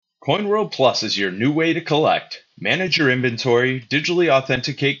CoinWorld Plus is your new way to collect. Manage your inventory, digitally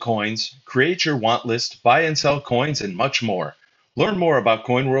authenticate coins, create your want list, buy and sell coins, and much more. Learn more about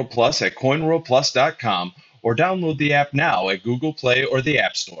CoinWorld Plus at coinworldplus.com or download the app now at Google Play or the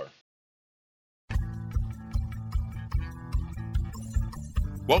App Store.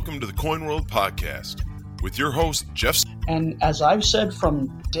 Welcome to the CoinWorld Podcast with your host, Jeff. And as I've said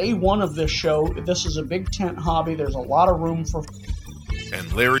from day one of this show, this is a big tent hobby. There's a lot of room for...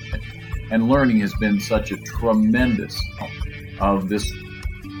 And Larry. And learning has been such a tremendous of this.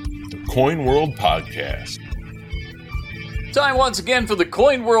 The CoinWorld Podcast. Time once again for the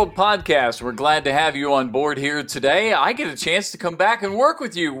CoinWorld Podcast. We're glad to have you on board here today. I get a chance to come back and work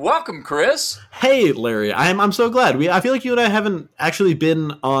with you. Welcome, Chris. Hey, Larry. I'm so glad. I feel like you and I haven't actually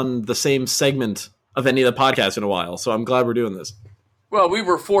been on the same segment of any of the podcasts in a while, so I'm glad we're doing this. Well, we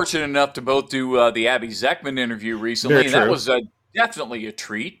were fortunate enough to both do the Abby Zekman interview recently, Very and true. that was definitely a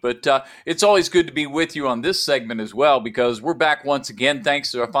treat, but it's always good to be with you on this segment as well, because we're back once again thanks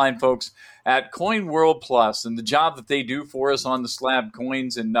to our fine folks at CoinWorld Plus and the job that they do for us on the slab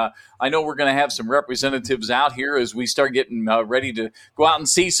coins. And I know we're going to have some representatives out here as we start getting ready to go out and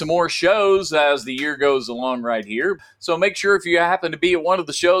see some more shows as the year goes along right here. So make sure if you happen to be at one of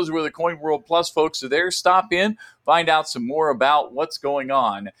the shows where the CoinWorld Plus folks are there, stop in, find out some more about what's going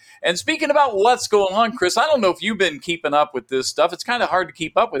on. And speaking about what's going on, Chris, I don't know if you've been keeping up with this stuff. It's kind of hard to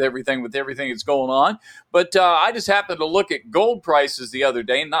keep up with everything that's going on. But I just happened to look at gold prices the other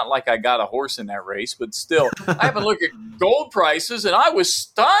day. Not like I got a horse in that race, but still, I happened to look at gold prices, and I was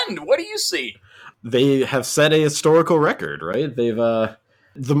stunned. What do you see? They have set a historical record, right? They've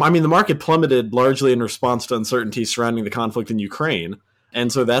the market plummeted largely in response to uncertainty surrounding the conflict in Ukraine,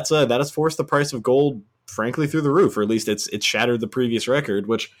 and so that has forced the price of gold, frankly, through the roof, or at least it's shattered the previous record,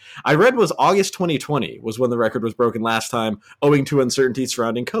 which I read was August 2020 was when the record was broken last time, owing to uncertainty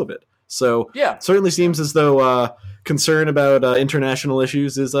surrounding COVID. So yeah, it certainly seems as though concern about international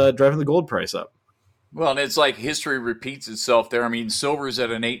issues is driving the gold price up. Well, and it's like history repeats itself there. I mean, silver's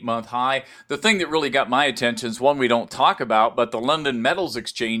at an 8-month high. The thing that really got my attention is one we don't talk about, but the London Metals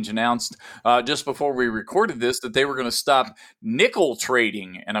Exchange announced just before we recorded this that they were going to stop nickel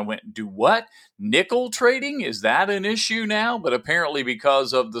trading. And I went, do what? Nickel trading? Is that an issue now? But apparently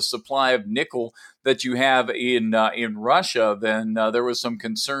because of the supply of nickel that you have in Russia, then there was some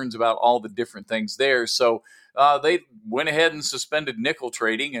concerns about all the different things there. So they went ahead and suspended nickel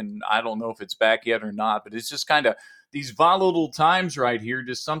trading, and I don't know if it's back yet or not, but it's just kind of these volatile times right here,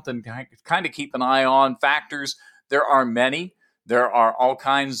 just something to kind of keep an eye on. Factors, there are many. There are all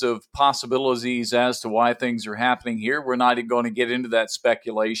kinds of possibilities as to why things are happening here. We're not going to get into that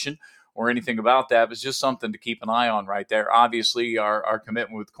speculation or anything about that, but it's just something to keep an eye on right there. Obviously, our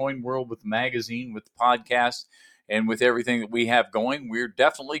commitment with CoinWorld, with the magazine, with the podcast, and with everything that we have going, we're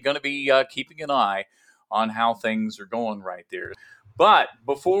definitely going to be keeping an eye on how things are going right there. But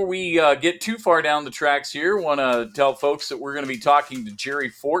before we get too far down the tracks here, I want to tell folks that we're going to be talking to Jerry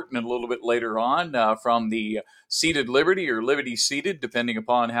Fortin a little bit later on from the Seated Liberty or Liberty Seated, depending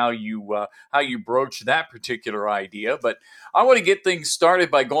upon how you broach that particular idea. But I want to get things started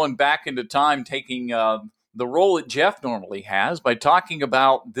by going back into time, taking the role that Jeff normally has by talking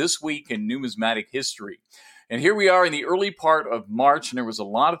about this week in numismatic history. And here we are in the early part of March, and there was a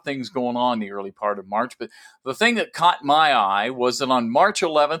lot of things going on in the early part of March. But the thing that caught my eye was that on March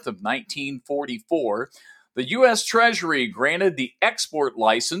 11th of 1944, the U.S. Treasury granted the export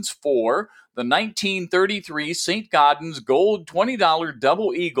license for the 1933 St. Gaudens gold $20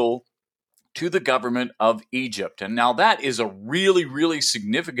 double eagle to the government of Egypt. And now that is a really, really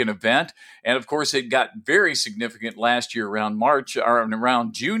significant event. And of course, it got very significant last year around March or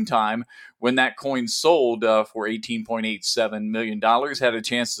around June time when that coin sold for $18.87 million. Had a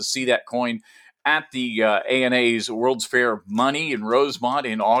chance to see that coin at the ANA's World's Fair of Money in Rosemont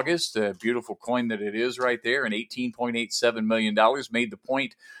in August. A beautiful coin that it is right there. And $18.87 million made the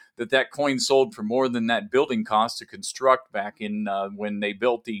point that coin sold for more than that building cost to construct back in when they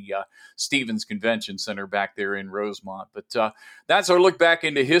built the Stevens Convention Center back there in Rosemont. But that's our look back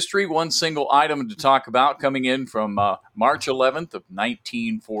into history. One single item to talk about coming in from March 11th of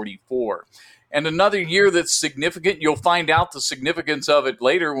 1944. And another year that's significant, you'll find out the significance of it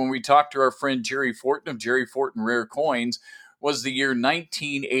later when we talk to our friend Jerry Fortin of Jerry Fortin Rare Coins, was the year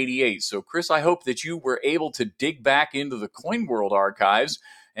 1988. So, Chris, I hope that you were able to dig back into the CoinWorld archives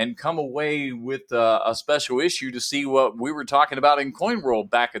and come away with a special issue to see what we were talking about in CoinWorld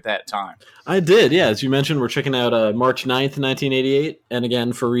back at that time. I did, yeah. As you mentioned, we're checking out March 9th, 1988, and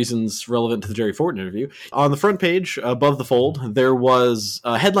again, for reasons relevant to the Jerry Fortin interview. On the front page, above the fold, there was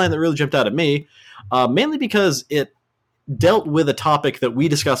a headline that really jumped out at me, mainly because it dealt with a topic that we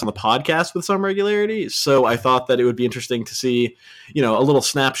discuss on the podcast with some regularity. So I thought that it would be interesting to see, a little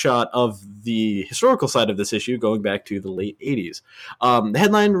snapshot of the historical side of this issue going back to the late 80s. The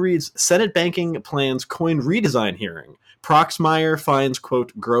headline reads, Senate Banking Plans Coin Redesign Hearing. Proxmire finds,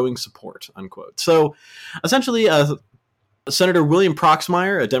 quote, growing support, unquote. So essentially, Senator William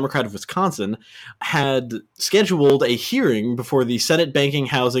Proxmire, a Democrat of Wisconsin, had scheduled a hearing before the Senate Banking,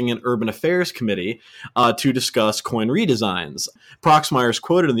 Housing, and Urban Affairs Committee to discuss coin redesigns. Proxmire is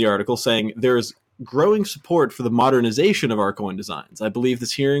quoted in the article saying, there is growing support for the modernization of our coin designs. I believe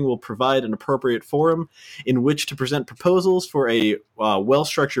this hearing will provide an appropriate forum in which to present proposals for a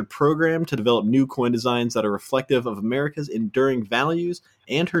well-structured program to develop new coin designs that are reflective of America's enduring values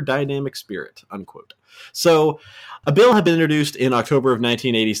and her dynamic spirit, unquote. So a bill had been introduced in October of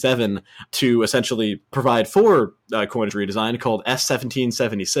 1987 to essentially provide for coinage redesign called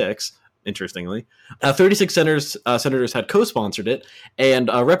S-1776, interestingly. 36 senators had co-sponsored it, and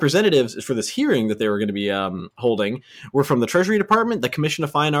representatives for this hearing that they were going to be holding were from the Treasury Department, the Commission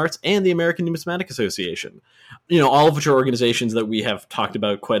of Fine Arts, and the American Numismatic Association. All of which are organizations that we have talked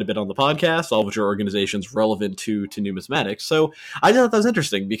about quite a bit on the podcast, all of which are organizations relevant to numismatics. So I thought that was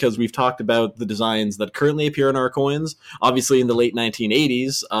interesting because we've talked about the designs that currently appear in our coins. Obviously, in the late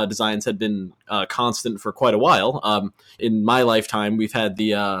 1980s, designs had been constant for quite a while. In my lifetime, we've had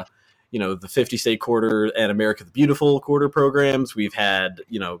the 50-state quarter and America the Beautiful quarter programs. We've had,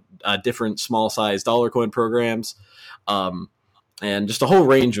 different small-sized dollar coin programs, and just a whole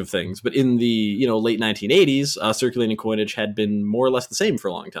range of things. But in the, late 1980s, circulating coinage had been more or less the same for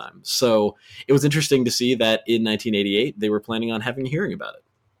a long time. So it was interesting to see that in 1988, they were planning on having a hearing about it.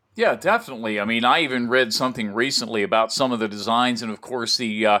 Yeah, definitely. I mean, I even read something recently about some of the designs and, of course,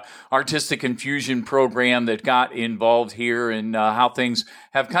 the Artistic Infusion program that got involved here and how things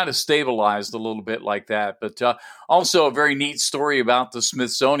have kind of stabilized a little bit like that. But also a very neat story about the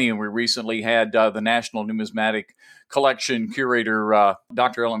Smithsonian. We recently had the National Numismatic Collection curator,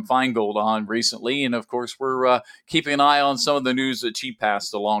 Dr. Ellen Feingold, on recently. And, of course, we're keeping an eye on some of the news that she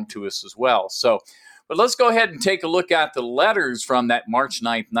passed along to us as well. But let's go ahead and take a look at the letters from that March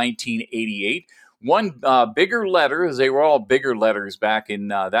 9th, 1988. One bigger letter, as they were all bigger letters back in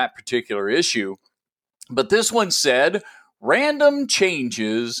that particular issue. But this one said, random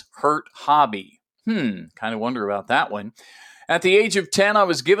changes hurt hobby. Kind of wonder about that one. At the age of 10, I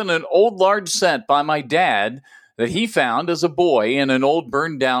was given an old large cent by my dad that he found as a boy in an old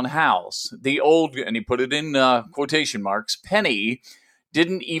burned down house. The old, and he put it in quotation marks, penny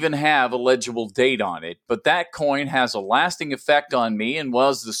didn't even have a legible date on it, but that coin has a lasting effect on me and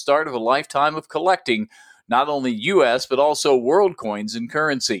was the start of a lifetime of collecting not only U.S. but also world coins and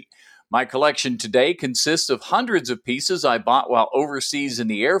currency. My collection today consists of hundreds of pieces I bought while overseas in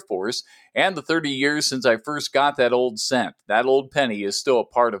the Air Force, and the 30 years since I first got that old cent. That old penny is still a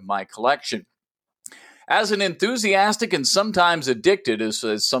part of my collection. As an enthusiastic and sometimes addicted, as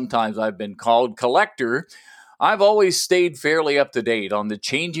sometimes I've been called, collector, I've always stayed fairly up to date on the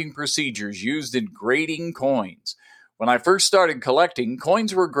changing procedures used in grading coins. When I first started collecting,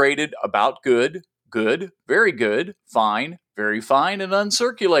 coins were graded about good, good, very good, fine, very fine, and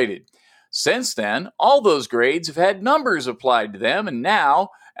uncirculated. Since then, all those grades have had numbers applied to them, and now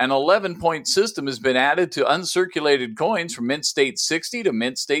an 11-point system has been added to uncirculated coins from Mint State 60 to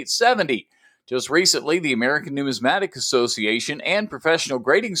Mint State 70. Just recently, the American Numismatic Association and Professional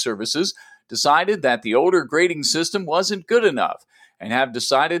Grading Services decided that the older grading system wasn't good enough and have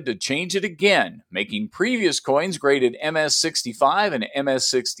decided to change it again, making previous coins graded MS-65 and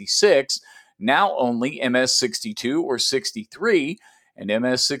MS-66 now only MS-62 or 63 and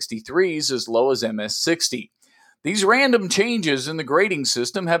MS-63s as low as MS-60. These random changes in the grading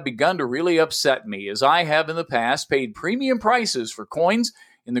system have begun to really upset me, as I have in the past paid premium prices for coins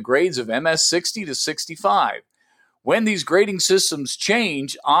in the grades of MS-60 to 65. When these grading systems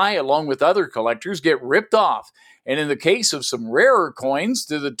change, I, along with other collectors, get ripped off, and in the case of some rarer coins,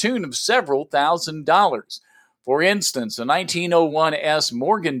 to the tune of several $1,000s. For instance, a 1901 S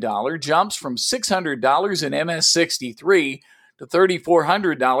Morgan dollar jumps from $600 in MS-63 to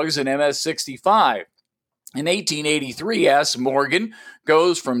 $3,400 in MS-65. An 1883 S Morgan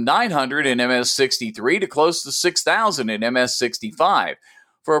goes from $900 in MS-63 to close to $6,000 in MS-65.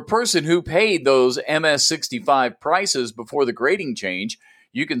 For a person who paid those MS-65 prices before the grading change,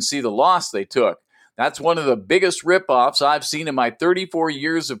 you can see the loss they took. That's one of the biggest rip-offs I've seen in my 34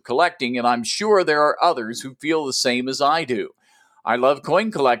 years of collecting, and I'm sure there are others who feel the same as I do. I love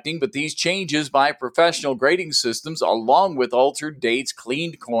coin collecting, but these changes by professional grading systems, along with altered dates,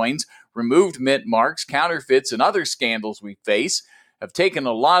 cleaned coins, removed mint marks, counterfeits, and other scandals we face, have taken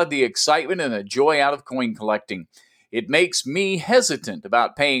a lot of the excitement and the joy out of coin collecting. It makes me hesitant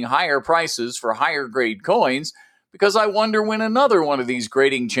about paying higher prices for higher grade coins because I wonder when another one of these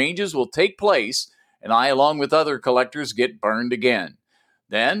grading changes will take place and I, along with other collectors, get burned again.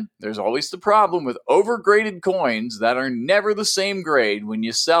 Then there's always the problem with overgraded coins that are never the same grade when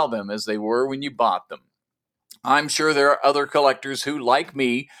you sell them as they were when you bought them. I'm sure there are other collectors who, like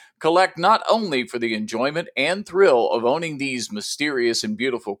me, collect not only for the enjoyment and thrill of owning these mysterious and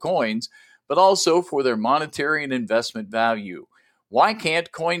beautiful coins, but also for their monetary and investment value. Why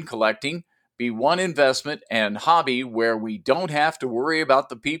can't coin collecting be one investment and hobby where we don't have to worry about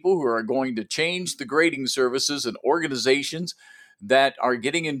the people who are going to change the grading services and organizations that are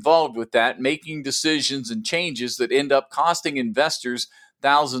getting involved with that, making decisions and changes that end up costing investors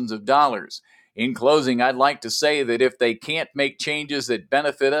thousands of dollars? In closing, I'd like to say that if they can't make changes that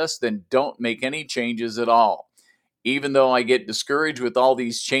benefit us, then don't make any changes at all. Even though I get discouraged with all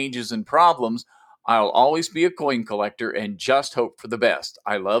these changes and problems, I'll always be a coin collector and just hope for the best.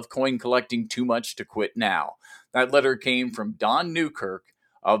 I love coin collecting too much to quit now. That letter came from Don Newkirk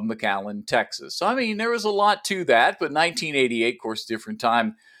of McAllen, Texas. So, I mean, there was a lot to that, but 1988, of course, different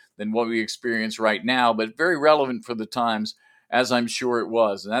time than what we experience right now, but very relevant for the times, as I'm sure it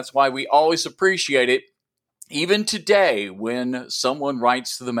was. And that's why we always appreciate it, even today, when someone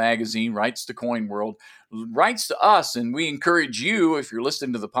writes to the magazine, writes to Coin World, writes to us, and we encourage you, if you're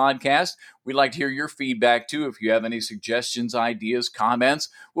listening to the podcast, we'd like to hear your feedback too. If you have any suggestions, ideas, comments,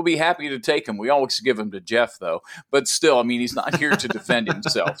 we'll be happy to take them. We always give them to Jeff, though. But still, I mean, he's not here to defend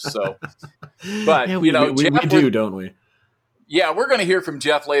himself. So, but, yeah, we do, don't we? Yeah, we're going to hear from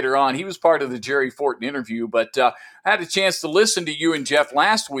Jeff later on. He was part of the Jerry Fortin interview, but I had a chance to listen to you and Jeff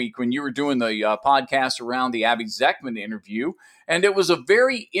last week when you were doing the podcast around the Abby Zekman interview, and it was a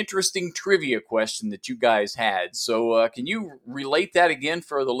very interesting trivia question that you guys had. So can you relate that again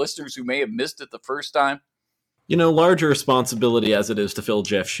for the listeners who may have missed it the first time? You know, larger responsibility as it is to fill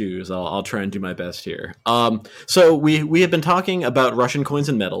Jeff's shoes, I'll try and do my best here. So we have been talking about Russian coins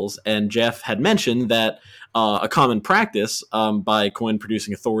and metals, and Jeff had mentioned that a common practice by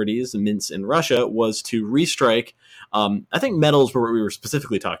coin-producing authorities and mints in Russia was to restrike. I think metals were what we were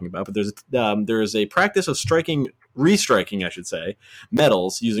specifically talking about, but there is a practice of restriking, I should say,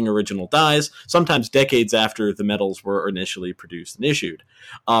 metals using original dies, sometimes decades after the metals were initially produced and issued.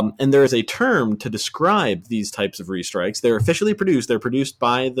 And there is a term to describe these types of restrikes. They're officially produced. They're produced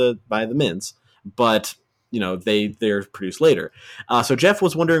by the mints, but they're produced later. So Jeff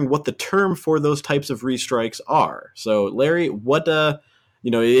was wondering what the term for those types of restrikes are. So Larry, what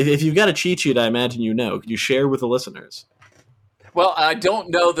if you've got a cheat sheet, I imagine could you share with the listeners? Well, I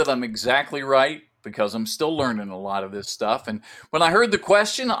don't know that I'm exactly right, because I'm still learning a lot of this stuff. And when I heard the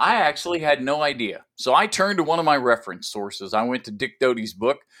question, I actually had no idea. So I turned to one of my reference sources. I went to Dick Doty's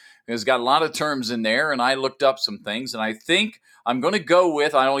book. It's got a lot of terms in there, and I looked up some things. And I think I'm going to go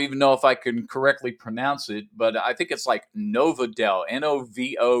with, I don't even know if I can correctly pronounce it, but I think it's like Novodel,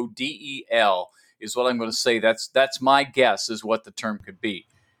 Novodel is what I'm going to say. That's my guess is what the term could be.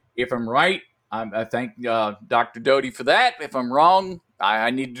 If I'm right, I thank Dr. Doty for that. If I'm wrong,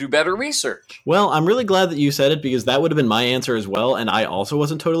 I need to do better research. Well, I'm really glad that you said it, because that would have been my answer as well, and I also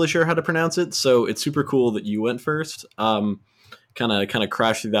wasn't totally sure how to pronounce it, so it's super cool that you went first. Kind of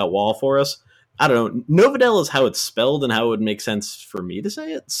crashed through that wall for us. I don't know. Novodel is how it's spelled and how it would make sense for me to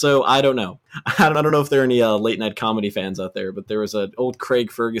say it. So I don't know. I don't know if there are any late night comedy fans out there, but there was an old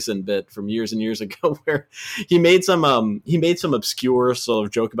Craig Ferguson bit from years and years ago where he made some obscure sort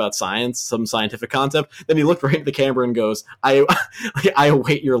of joke about science, some scientific concept. Then he looked right at the camera and goes, "I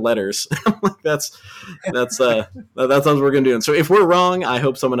await your letters." That's what we're gonna do. And so if we're wrong, I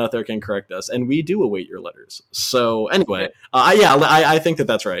hope someone out there can correct us, and we do await your letters. So anyway, I think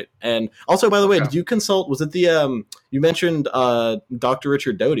that's right. And also, by the way, did you consult? Was it the you mentioned Dr.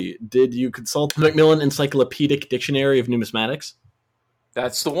 Richard Doty? Did you consult the Macmillan Encyclopedic Dictionary of Numismatics?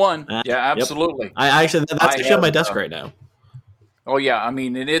 That's the one. Yeah, absolutely. Yep. I actually that's actually on my desk right now. Oh yeah, I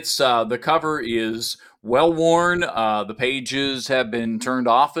mean, and it's the cover is well worn. The pages have been turned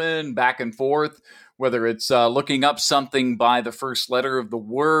often, back and forth. Whether it's looking up something by the first letter of the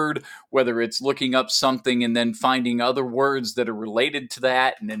word, whether it's looking up something and then finding other words that are related to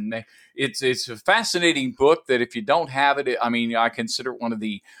that, and then it's a fascinating book that if you don't have it, I mean, I consider it one of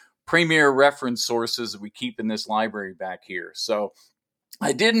the premier reference sources that we keep in this library back here. So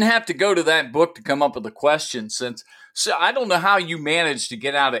I didn't have to go to that book to come up with a question, so I don't know how you managed to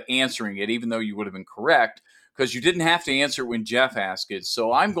get out of answering it, even though you would have been correct, because you didn't have to answer when Jeff asked it.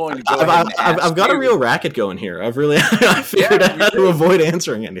 So I'm going to go ahead and ask I've got a real racket going here. I figured out how to avoid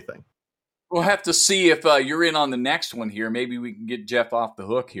answering anything. We'll have to see if you're in on the next one here. Maybe we can get Jeff off the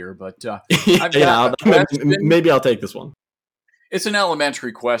hook here. But I've got a question. Maybe I'll take this one. It's an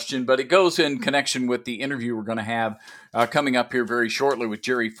elementary question, but it goes in connection with the interview we're going to have coming up here very shortly with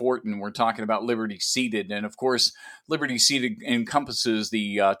Jerry Fortin. We're talking about Liberty Seated. And, of course, Liberty Seated encompasses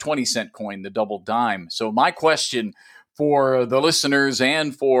the 20-cent coin, the double dime. So my question for the listeners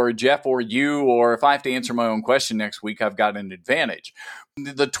and for Jeff or you, or if I have to answer my own question next week, I've got an advantage.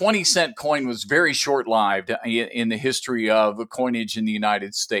 The 20-cent coin was very short-lived in the history of coinage in the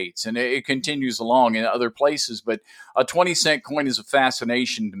United States, and it continues along in other places, but a 20-cent coin is a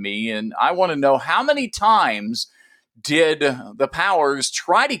fascination to me, and I want to know how many times did the powers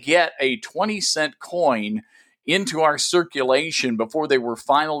try to get a 20-cent coin into our circulation before they were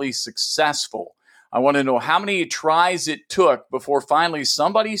finally successful? I want to know how many tries it took before finally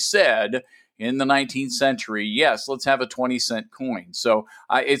somebody said in the 19th century, yes, let's have a 20-cent coin. So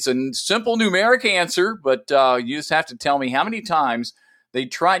it's a simple numeric answer, but you just have to tell me how many times they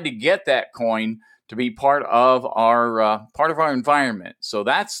tried to get that coin to be part of our environment. So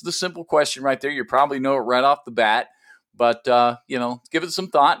that's the simple question right there. You probably know it right off the bat. But, give it some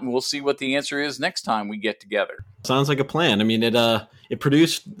thought, and we'll see what the answer is next time we get together. Sounds like a plan. I mean, it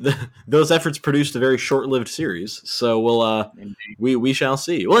produced those efforts produced a very short-lived series. So we shall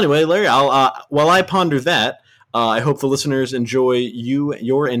see. Well, anyway, Larry, while I ponder that, I hope the listeners enjoy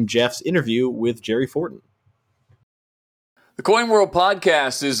your and Jeff's interview with Jerry Fortin. The Coin World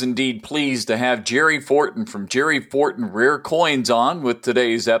Podcast is indeed pleased to have Jerry Fortin from Jerry Fortin Rare Coins on with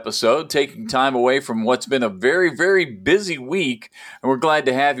today's episode, taking time away from what's been a very, very busy week, and we're glad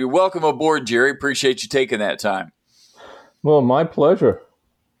to have you. Welcome aboard, Jerry. Appreciate you taking that time. Well, my pleasure.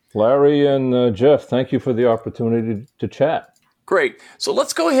 Larry and Jeff, thank you for the opportunity to chat. Great. So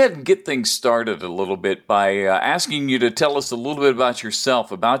let's go ahead and get things started a little bit by asking you to tell us a little bit about yourself,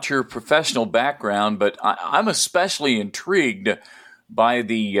 about your professional background, but I'm especially intrigued by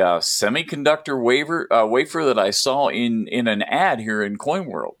the semiconductor wafer that I saw in an ad here in Coin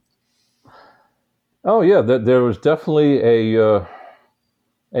World. Oh, yeah, there was definitely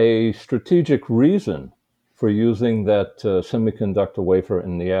a strategic reason for using that semiconductor wafer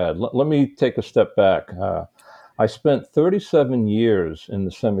in the ad. Let me take a step back. I spent 37 years in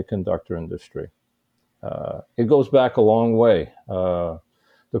the semiconductor industry. It goes back a long way.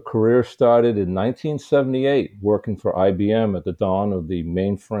 The career started in 1978, working for IBM at the dawn of the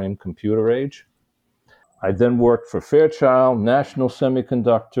mainframe computer age. I then worked for Fairchild, National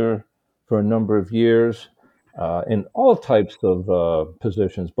Semiconductor for a number of years, in all types of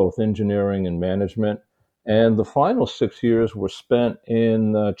positions, both engineering and management. And the final 6 years were spent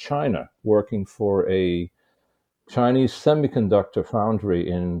in China, working for a Chinese semiconductor foundry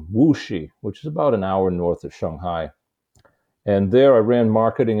in Wuxi, which is about an hour north of Shanghai. And there I ran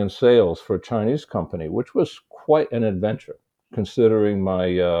marketing and sales for a Chinese company, which was quite an adventure, considering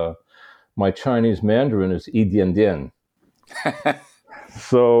my Chinese Mandarin is Yi Dian Dian.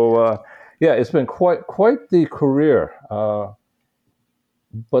 So, it's been quite the career.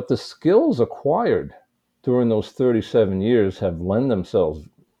 But the skills acquired during those 37 years have lent themselves,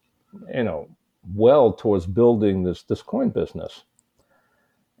 well towards building this coin business.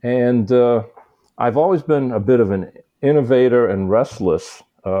 And I've always been a bit of an innovator and restless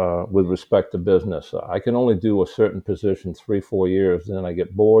with respect to business. I can only do a certain position 3-4 years, then I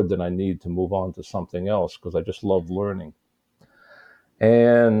get bored, then I need to move on to something else because I just love learning.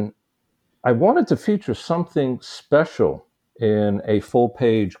 And I wanted to feature something special in a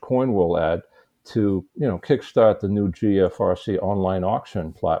full-page CoinWorld ad to, kickstart the new GFRC online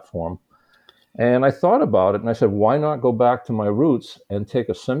auction platform. And I thought about it, and I said, why not go back to my roots and take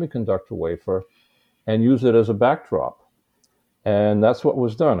a semiconductor wafer and use it as a backdrop? And that's what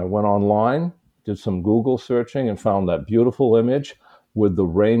was done. I went online, did some Google searching, and found that beautiful image with the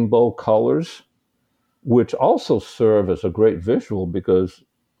rainbow colors, which also serve as a great visual because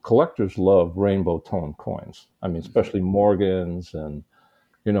collectors love rainbow tone coins. I mean, especially Morgans and,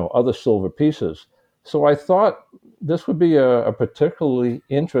 other silver pieces. So I thought this would be a particularly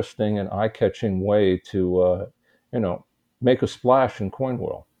interesting and eye-catching way to, make a splash in Coin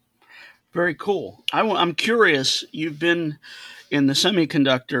World. Very cool. I'm curious. You've been in the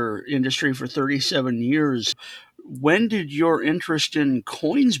semiconductor industry for 37 years. When did your interest in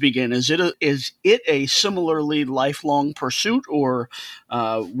coins begin? Is it a similarly lifelong pursuit, or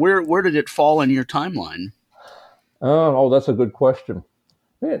where did it fall in your timeline? That's a good question.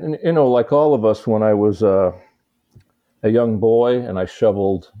 Like all of us, when I was a young boy and I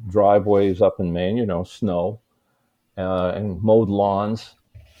shoveled driveways up in Maine, snow, and mowed lawns,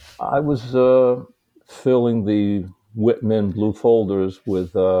 I was filling the Whitman blue folders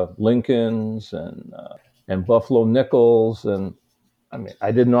with Lincolns and Buffalo nickels. And I mean,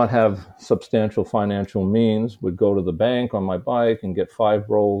 I did not have substantial financial means, would go to the bank on my bike and get 5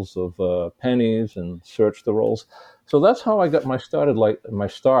 rolls of pennies and search the rolls. So that's how I got my start in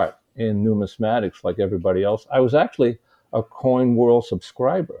numismatics like everybody else. I was actually a Coin World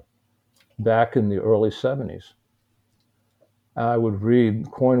subscriber back in the early 70s. I would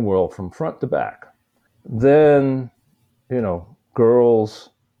read Coin World from front to back. Then, girls,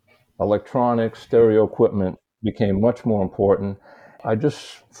 electronics, stereo equipment became much more important. I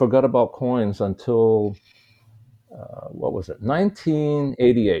just forgot about coins until,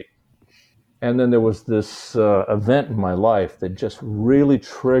 1988. And then there was this event in my life that just really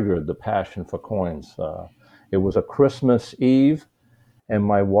triggered the passion for coins. It was a Christmas Eve, and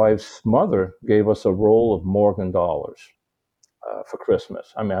my wife's mother gave us a roll of Morgan dollars for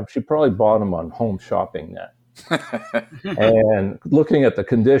Christmas. I mean, she probably bought them on Home Shopping Net. And looking at the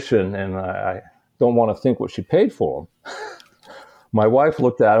condition, and I don't want to think what she paid for them. My wife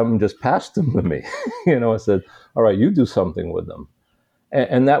looked at them and just passed them to me. I said, all right, you do something with them.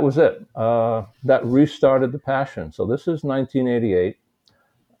 And that was it. That restarted the passion. So this is 1988.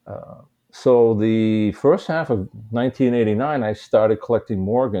 So the first half of 1989, I started collecting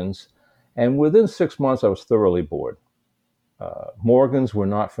Morgans. And within 6 months, I was thoroughly bored. Morgans were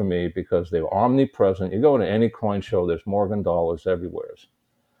not for me because they were omnipresent. You go to any coin show, there's Morgan dollars everywhere.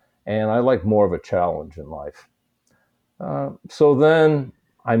 And I like more of a challenge in life. So then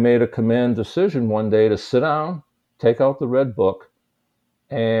I made a command decision one day to sit down, take out the red book,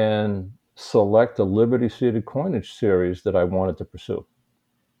 and select a Liberty-seeded coinage series that I wanted to pursue.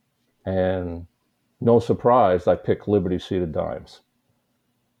 And no surprise, I picked Liberty-seeded dimes.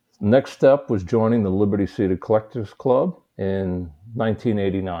 Next step was joining the Liberty-seeded Collectors Club in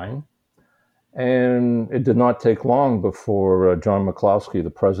 1989. And it did not take long before John McCloskey, the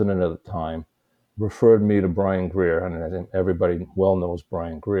president at the time, referred me to Brian Greer. And I think everybody well knows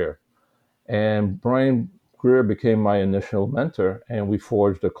Brian Greer. And Brian Greer became my initial mentor, and we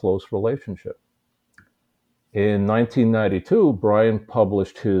forged a close relationship. In 1992, Brian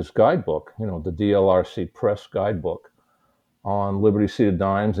published his guidebook, the DLRC Press guidebook on Liberty-seeded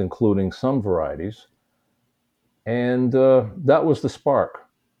dimes, including some varieties. And that was the spark.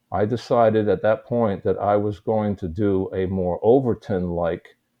 I decided at that point that I was going to do a more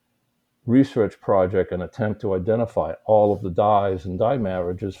Overton-like research project and attempt to identify all of the dies and die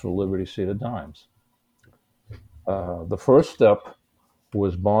marriages for Liberty-seeded dimes. The first step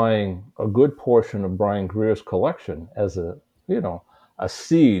was buying a good portion of Brian Greer's collection as a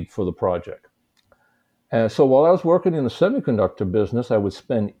seed for the project. And so while I was working in the semiconductor business, I would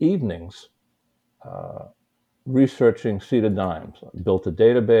spend evenings researching seeded dimes. I built a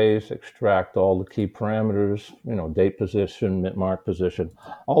database, extract all the key parameters, date position, mint mark position,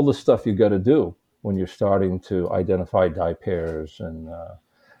 all the stuff you got to do when you're starting to identify die pairs and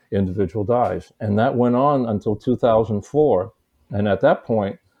individual dies. And that went on until 2004. And at that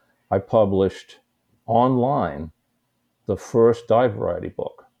point, I published online the first die variety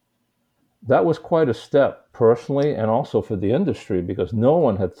book. That was quite a step personally and also for the industry, because no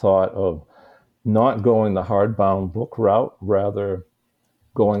one had thought of not going the hardbound book route, rather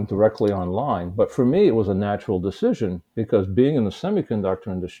going directly online. But for me, it was a natural decision because being in the semiconductor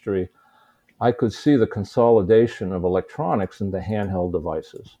industry, I could see the consolidation of electronics into handheld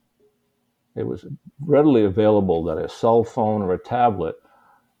devices. It was readily available that a cell phone or a tablet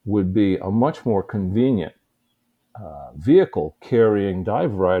would be a much more convenient vehicle carrying die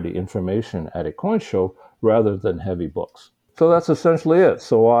variety information at a coin show rather than heavy books. So that's essentially it.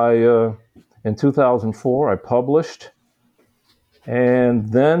 So in 2004, I published,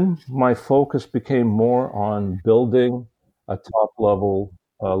 and then my focus became more on building a top-level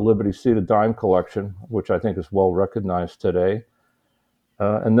Liberty-seeded dime collection, which I think is well recognized today.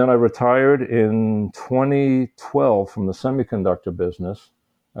 And then I retired in 2012 from the semiconductor business.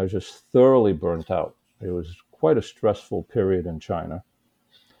 I was just thoroughly burnt out. It was quite a stressful period in China.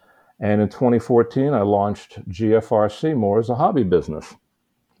 And in 2014, I launched GFRC more as a hobby business,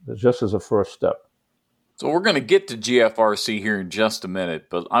 just as a first step. So we're going to get to GFRC here in just a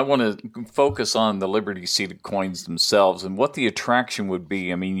minute, but I want to focus on the Liberty-seeded coins themselves and what the attraction would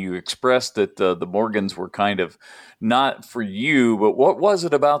be. I mean, you expressed that the Morgans were kind of not for you, but what was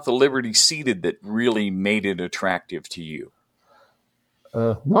it about the Liberty-seeded that really made it attractive to you?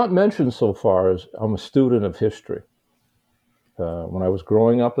 Not mentioned so far as I'm a student of history. When I was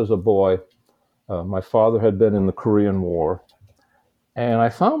growing up as a boy, my father had been in the Korean War. And I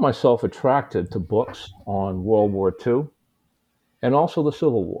found myself attracted to books on World War II and also the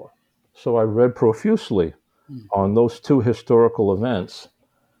Civil War. So I read profusely on those two historical events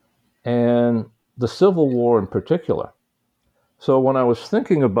and the Civil War in particular. So when I was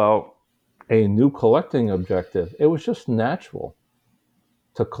thinking about a new collecting objective, it was just natural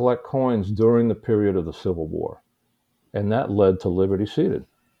to collect coins during the period of the Civil War. And that led to Liberty Seated.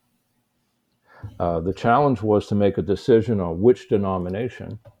 The challenge was to make a decision on which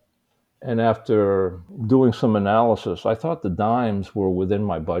denomination. And after doing some analysis, I thought the dimes were within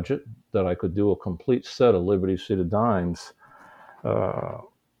my budget, that I could do a complete set of Liberty Seated dimes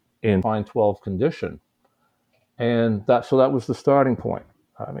in fine 12 condition. And that was the starting point.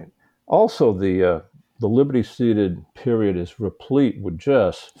 I mean, also the Liberty Seated period is replete with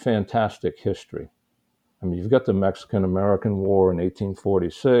just fantastic history. I mean, you've got the Mexican-American War in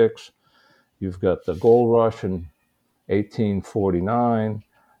 1846. You've got the Gold Rush in 1849.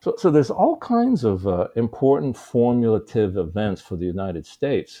 So there's all kinds of important formulative events for the United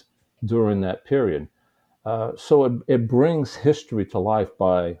States during that period. So it brings history to life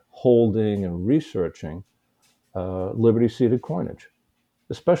by holding and researching Liberty Seated coinage,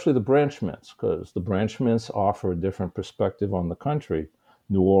 especially the branch mints, because the branch mints offer a different perspective on the country.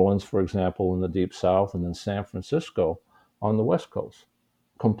 New Orleans, for example, in the Deep South, and then San Francisco on the West Coast.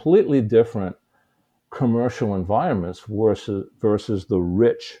 Completely different commercial environments versus the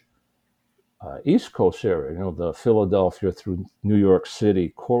rich East Coast area, the Philadelphia through New York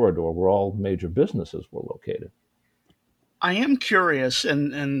City corridor where all major businesses were located. I am curious,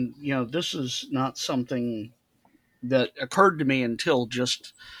 and this is not something that occurred to me until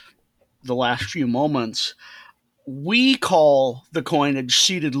just the last few moments. We call the coinage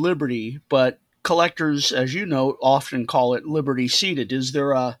Seated Liberty, but collectors, as you know, often call it Liberty Seated. Is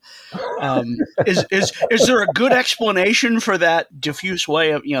there a is there a good explanation for that diffuse way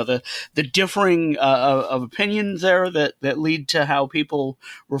of the differing of opinions there that lead to how people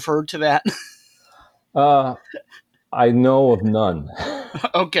refer to that? I know of none.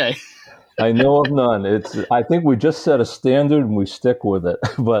 Okay. I know of none. I think we just set a standard and we stick with it.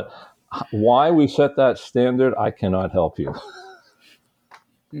 But why we set that standard, I cannot help you.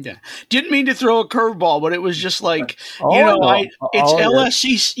 Yeah, didn't mean to throw a curveball, but it was just like, it's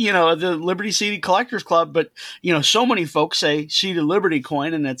LSC, the Liberty Seated Collectors Club, but so many folks say Seated Liberty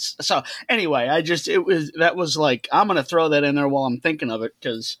coin, and it's so. Anyway, that was like, I'm going to throw that in there while I'm thinking of it,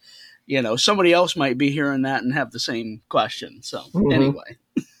 because somebody else might be hearing that and have the same question. So Anyway.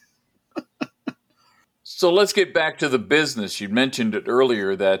 So let's get back to the business. You mentioned it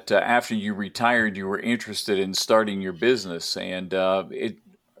earlier that after you retired, you were interested in starting your business, and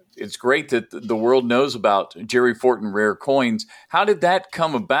it's great that the world knows about Jerry Fortin Rare Coins. How did that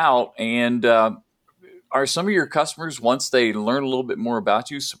come about? And are some of your customers, once they learn a little bit more about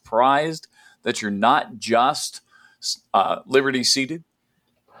you, surprised that you're not just Liberty Seated?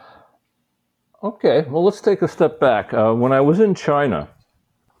 Okay, well, let's take a step back. When I was in China,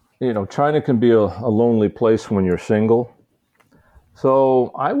 China can be a lonely place when you're single.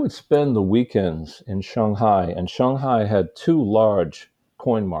 So I would spend the weekends in Shanghai, and Shanghai had two large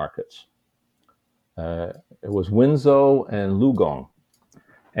coin markets. It was Winzhou and Lugong.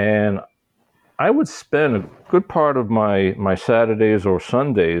 And I would spend a good part of my Saturdays or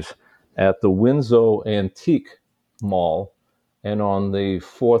Sundays at the Winzhou Antique Mall and on the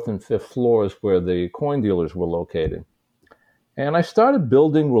 4th and 5th floors where the coin dealers were located. And I started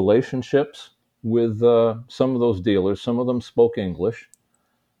building relationships with some of those dealers. Some of them spoke English,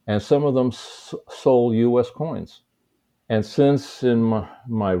 and some of them sold U.S. coins. And since in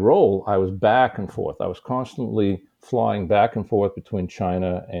my role, I was back and forth. I was constantly flying back and forth between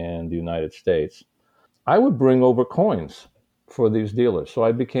China and the United States. I would bring over coins for these dealers. So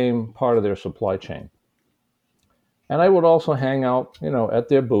I became part of their supply chain. And I would also hang out, at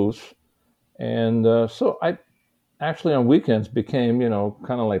their booths. And so I actually on weekends became,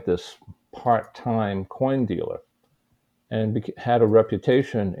 kind of like this part-time coin dealer, and had a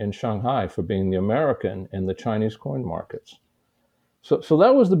reputation in Shanghai for being the American in the Chinese coin markets. So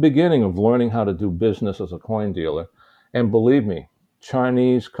that was the beginning of learning how to do business as a coin dealer. And believe me,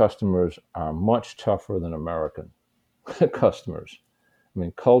 Chinese customers are much tougher than American customers. I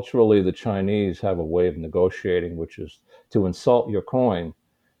mean, culturally, the Chinese have a way of negotiating, which is to insult your coin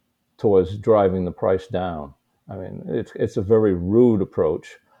towards driving the price down. I mean, it's a very rude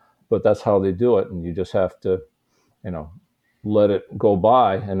approach, but that's how they do it. And you just have to, let it go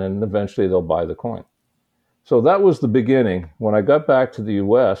by, and then eventually they'll buy the coin. So that was the beginning. When I got back to the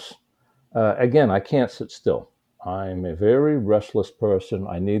U.S., again, I can't sit still. I'm a very restless person.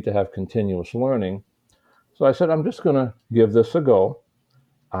 I need to have continuous learning. So I said, I'm just going to give this a go.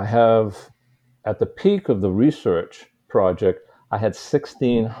 I have, at the peak of the research project, I had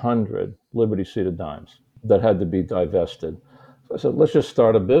 1,600 Liberty Seated dimes. that had to be divested. So I said, let's just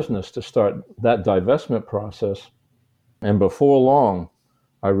start a business to start that divestment process. And before long,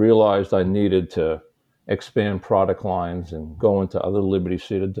 I realized I needed to expand product lines and go into other Liberty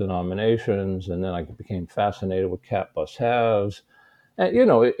seated denominations. And then I became fascinated with cat bus halves. And,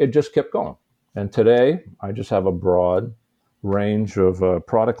 it just kept going. And today, I just have a broad range of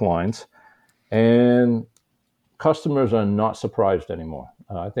product lines. And customers are not surprised anymore.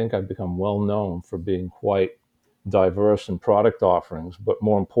 I think I've become well known for being quite diverse in product offerings. But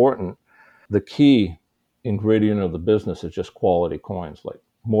more important, the key ingredient of the business is just quality coins. Like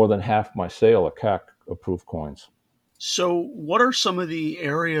more than half my sale are CAC approved coins. So, what are some of the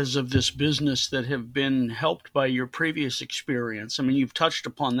areas of this business that have been helped by your previous experience? I mean, you've touched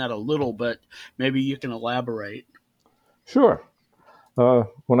upon that a little, but maybe you can elaborate. Sure.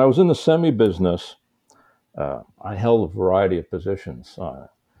 When I was in the semi business, I held a variety of positions.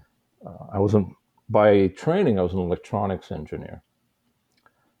 By training, I was an electronics engineer.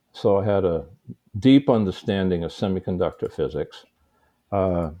 So I had a deep understanding of semiconductor physics.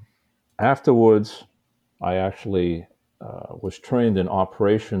 Afterwards, I actually was trained in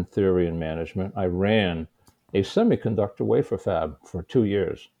operation theory and management. I ran a semiconductor wafer fab for 2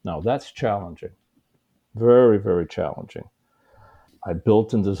 years. Now, that's challenging. Very, very challenging. I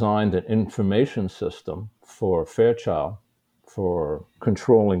built and designed an information system for Fairchild for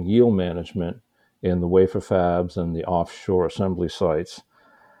controlling yield management in the wafer fabs and the offshore assembly sites.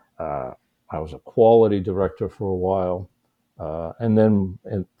 I was a quality director for a while. And then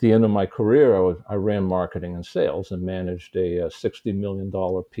at the end of my career, I ran marketing and sales and managed a $60 million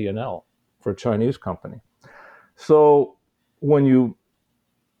P&L for a Chinese company. So when you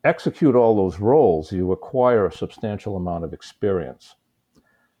execute all those roles, you acquire a substantial amount of experience.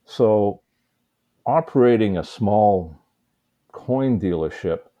 So operating a small coin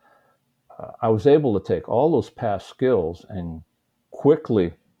dealership, I was able to take all those past skills and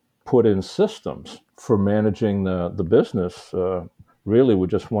quickly put in systems for managing the business, really with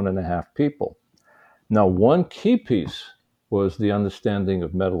just 1.5 people. Now, one key piece was the understanding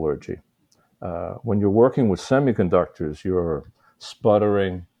of metallurgy. When you're working with semiconductors, you're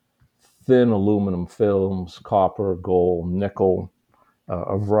sputtering thin aluminum films, copper, gold, nickel,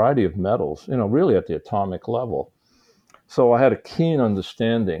 a variety of metals, really at the atomic level. So I had a keen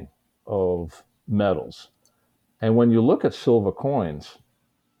understanding of metals. And when you look at silver coins,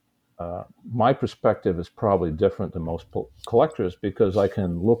 my perspective is probably different than most collectors because I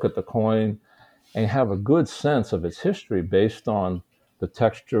can look at the coin and have a good sense of its history based on the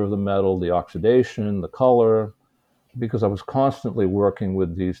texture of the metal, the oxidation, the color, because I was constantly working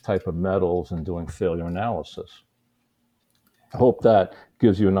with these type of metals and doing failure analysis. I hope that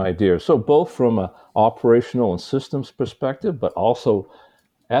gives you an idea. So both from an operational and systems perspective, but also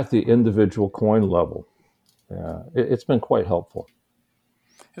at the individual coin level, it's been quite helpful.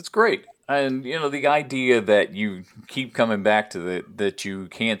 It's great. And, the idea that you keep coming back to that you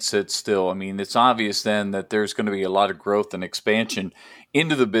can't sit still. I mean, it's obvious then that there's going to be a lot of growth and expansion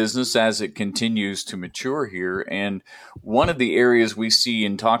into the business as it continues to mature here. And one of the areas we see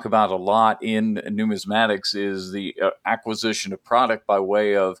and talk about a lot in numismatics is the acquisition of product by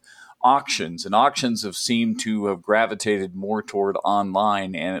way of auctions. And auctions have seemed to have gravitated more toward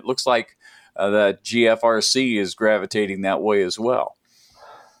online. And it looks like that GFRC is gravitating that way as well.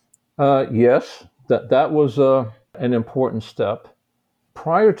 Yes, that was an important step.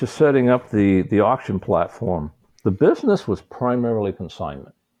 Prior to setting up the auction platform, the business was primarily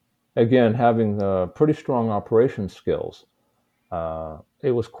consignment. Again, having pretty strong operation skills,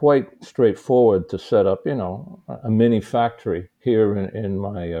 it was quite straightforward to set up, a mini factory here in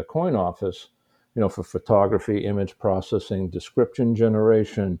my coin office, for photography, image processing, description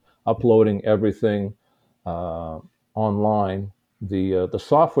generation, uploading everything online. The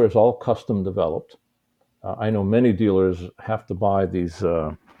software is all custom developed. I know many dealers have to buy these,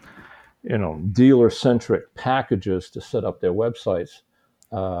 dealer-centric packages to set up their websites.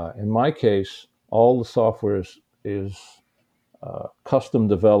 In my case, all the software is custom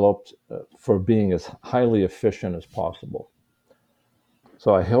developed for being as highly efficient as possible.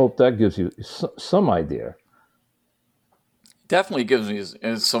 So I hope that gives you some idea. Definitely gives me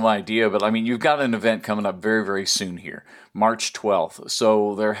some idea, but I mean, you've got an event coming up very, very soon here, March 12th.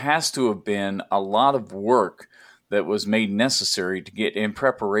 So there has to have been a lot of work that was made necessary to get in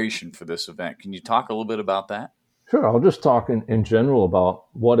preparation for this event. Can you talk a little bit about that? Sure. I'll just talk in general about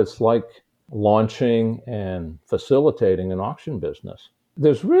what it's like launching and facilitating an auction business.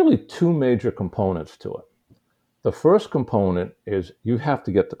 There's really two major components to it. The first component is you have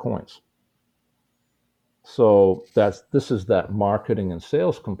to get the coins. So this is that marketing and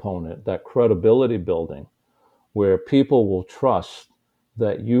sales component, that credibility building, where people will trust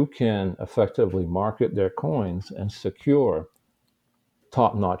that you can effectively market their coins and secure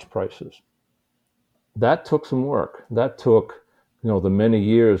top-notch prices. That took some work. That took, the many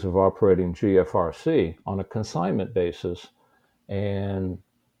years of operating GFRC on a consignment basis and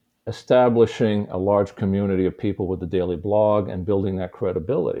establishing a large community of people with the daily blog and building that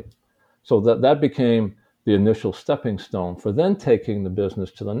credibility. So that became the initial stepping stone for then taking the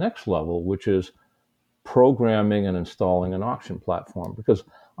business to the next level, which is programming and installing an auction platform, because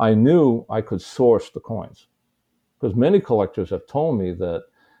I knew I could source the coins. Because many collectors have told me that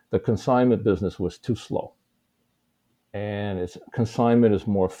the consignment business was too slow. And consignment is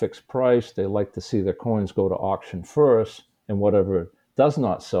more fixed price. They like to see their coins go to auction first, and whatever does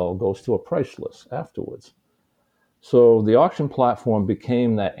not sell goes to a price list afterwards. So the auction platform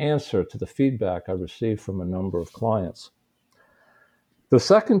became that answer to the feedback I received from a number of clients. The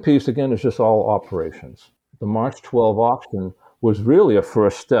second piece, again, is just all operations. The March 12 auction was really a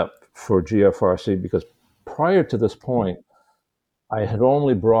first step for GFRC because prior to this point, I had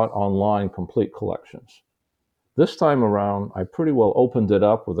only brought online complete collections. This time around, I pretty well opened it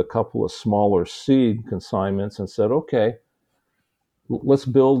up with a couple of smaller seed consignments and said, okay, let's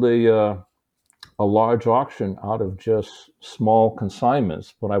build a large auction out of just small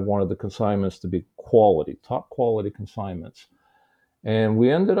consignments, but I wanted the consignments to be quality, top quality consignments. And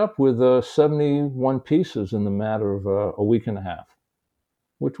we ended up with 71 pieces in the matter of a week and a half,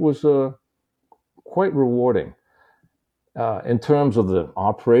 which was quite rewarding. In terms of the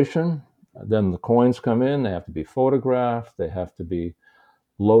operation, then the coins come in, they have to be photographed, they have to be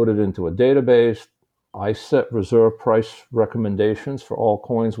loaded into a database. I set reserve price recommendations for all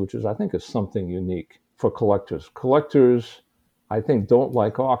coins, which I think is something unique for collectors. Collectors, I think, don't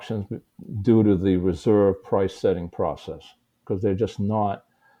like auctions due to the reserve price setting process because they're just not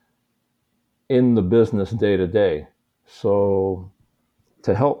in the business day to day. So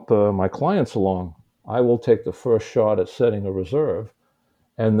to help my clients along, I will take the first shot at setting a reserve,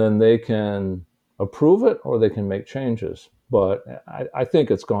 and then they can approve it or they can make changes. But I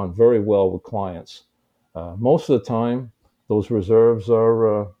think it's gone very well with clients. Most of the time, those reserves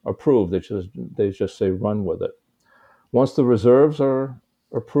are approved. They just say run with it. Once the reserves are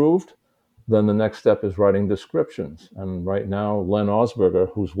approved, then the next step is writing descriptions. And right now, Len Osberger,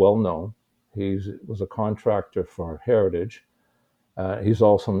 who's well known, he was a contractor for Heritage. He's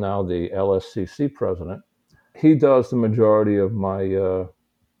also now the LSCC president. He does the majority of my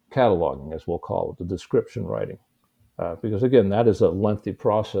cataloging, as we'll call it, the description writing. Because again, that is a lengthy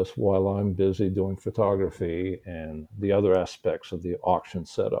process while I'm busy doing photography and the other aspects of the auction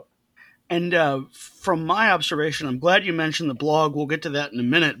setup. And from my observation, I'm glad you mentioned the blog. We'll get to that in a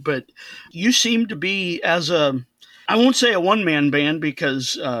minute. But you seem to be, I won't say a one-man band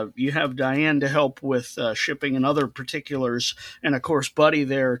because you have Diane to help with shipping and other particulars, and of course Buddy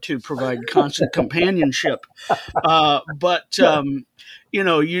there to provide constant companionship. But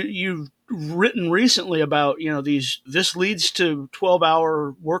you've written recently about this leads to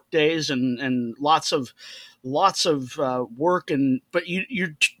 12-hour work days and lots of work, but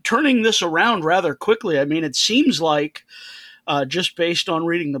you're turning this around rather quickly. I mean, it seems like just based on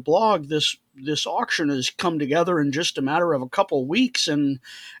reading the blog, this auction has come together in just a matter of a couple of weeks, and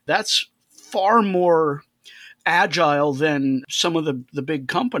that's far more agile than some of the big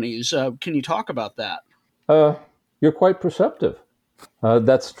companies. Can you talk about that? You're quite perceptive.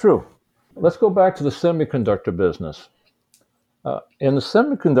 That's true. Let's go back to the semiconductor business. In the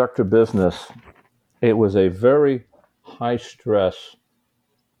semiconductor business, it was a very high-stress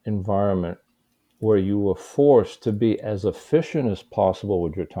environment where you were forced to be as efficient as possible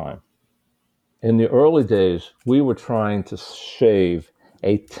with your time. In the early days, we were trying to shave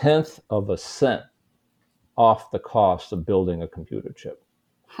 1/10 of a cent off the cost of building a computer chip.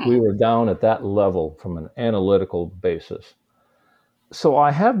 We were down at that level from an analytical basis. So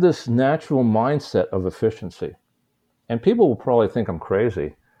I have this natural mindset of efficiency. And people will probably think I'm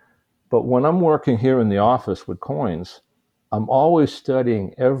crazy. But when I'm working here in the office with coins, I'm always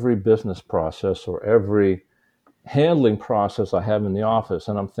studying every business process or every handling process I have in the office.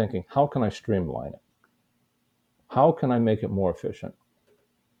 And I'm thinking, how can I streamline it? How can I make it more efficient?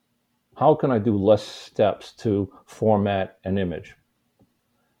 How can I do less steps to format an image?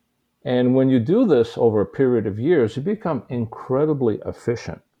 And when you do this over a period of years, you become incredibly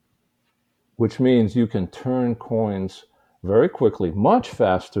efficient, which means you can turn coins very quickly, much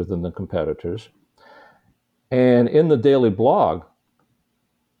faster than the competitors. And in the daily blog,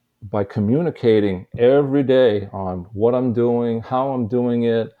 by communicating every day on what I'm doing, how I'm doing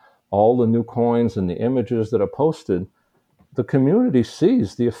it, all the new coins and the images that are posted, the community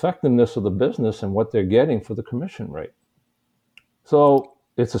sees the effectiveness of the business and what they're getting for the commission rate. So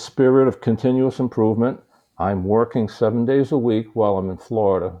it's a spirit of continuous improvement. I'm working 7 days a week while I'm in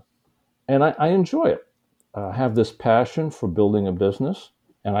Florida, and I enjoy it. I have this passion for building a business,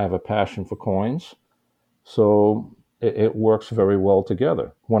 and I have a passion for coins. So it works very well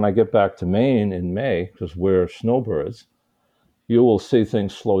together. When I get back to Maine in May, because we're snowbirds, you will see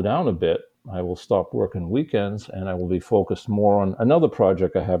things slow down a bit. I will stop working weekends, and I will be focused more on another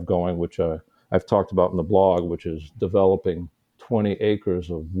project I have going, which I've talked about in the blog, which is developing 20 acres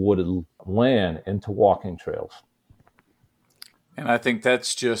of wooded land into walking trails. And I think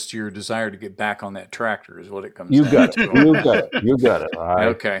that's just your desire to get back on that tractor is what it comes You down got to. it. You got it. You got it.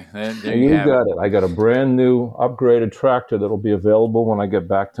 Okay. There You have got it. I got a brand new upgraded tractor that'll be available when I get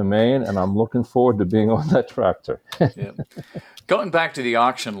back to Maine, and I'm looking forward to being on that tractor. Yeah. Going back to the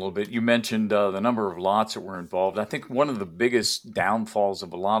auction a little bit, you mentioned the number of lots that were involved. I think one of the biggest downfalls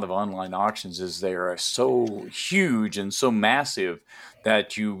of a lot of online auctions is they are so huge and so massive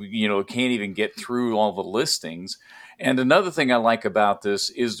that you can't even get through all the listings. And another thing I like about this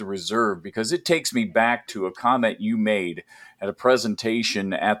is the reserve, because it takes me back to a comment you made at a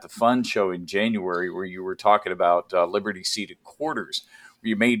presentation at the Fun Show in January where you were talking about Liberty Seated Quarters, where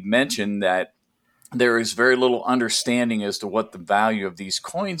you made mention that there is very little understanding as to what the value of these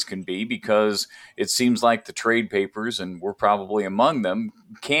coins can be, because it seems like the trade papers, and we're probably among them,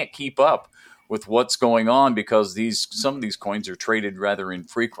 can't keep up with what's going on because some of these coins are traded rather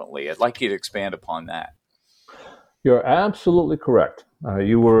infrequently. I'd like you to expand upon that. You're absolutely correct.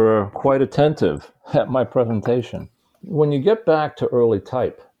 You were quite attentive at my presentation. When you get back to early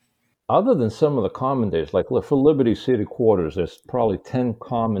type, other than some of the common dates, like for Liberty Seated Quarters, there's probably 10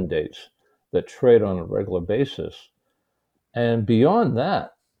 common dates that trade on a regular basis. And beyond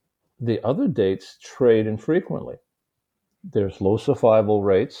that, the other dates trade infrequently. There's low survival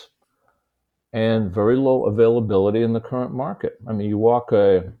rates and very low availability in the current market. I mean, you walk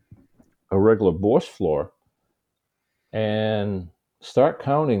a regular bourse floor and start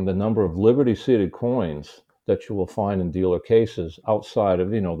counting the number of Liberty Seated coins that you will find in dealer cases outside of,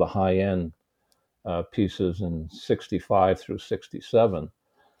 the high-end pieces in 65 through 67.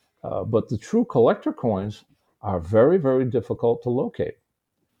 But the true collector coins are very, very difficult to locate.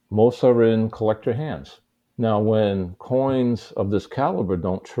 Most are in collector hands. Now, when coins of this caliber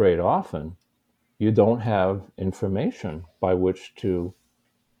don't trade often, you don't have information by which to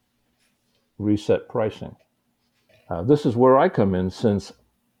reset pricing. This is where I come in, since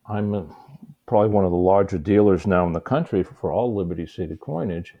I'm probably one of the larger dealers now in the country for all Liberty Seated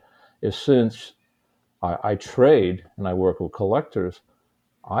coinage, is since I trade and I work with collectors,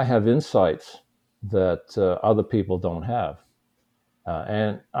 I have insights that other people don't have.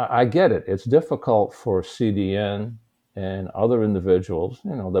 And I get it. It's difficult for CDN and other individuals,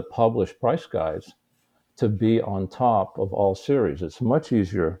 that publish price guides to be on top of all series. It's much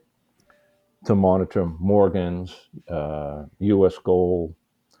easier to monitor Morgan's, U.S. Gold,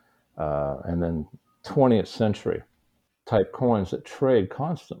 and then 20th century type coins that trade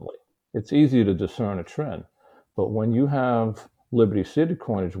constantly. It's easy to discern a trend. But when you have Liberty Seated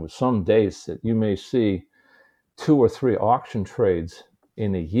coinage with some dates that you may see 2 or 3 auction trades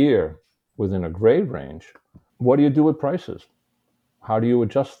in a year within a grade range, what do you do with prices? How do you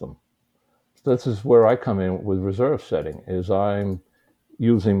adjust them? This is where I come in with reserve setting, is I'm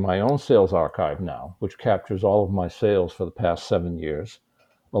using my own sales archive now, which captures all of my sales for the past 7 years,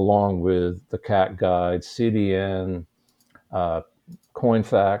 along with the CAT guide, CDN,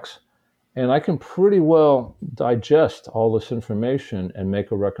 Coinfax, and I can pretty well digest all this information and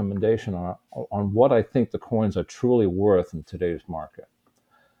make a recommendation on what I think the coins are truly worth in today's market.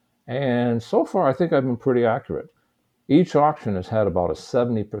 And so far, I think I've been pretty accurate. Each auction has had about a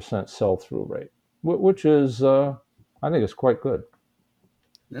 70% sell-through rate, which is, I think, is quite good.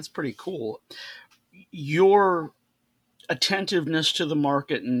 That's pretty cool. Your attentiveness to the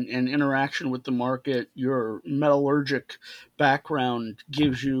market and interaction with the market, your metallurgic background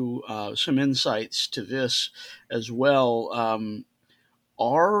gives you some insights to this as well.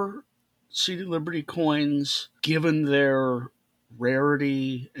 Are Seated Liberty coins, given their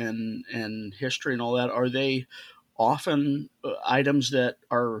rarity and history and all that, are they often items that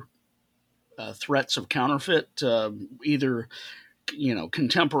are threats of counterfeit, either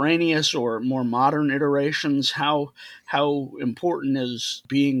contemporaneous or more modern iterations? How important is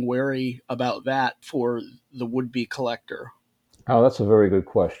being wary about that for the would-be collector? Oh, that's a very good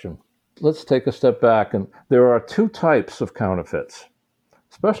question. Let's take a step back. And there are 2 types of counterfeits,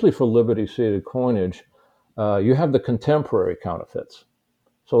 especially for Liberty Seated coinage. You have the contemporary counterfeits.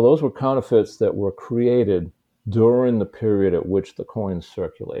 So those were counterfeits that were created during the period at which the coins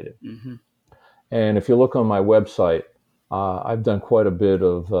circulated. Mm-hmm. And if you look on my website, I've done quite a bit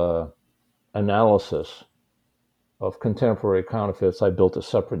of analysis of contemporary counterfeits. I built a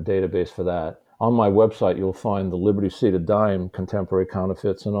separate database for that. On my website, you'll find the Liberty Seated Dime contemporary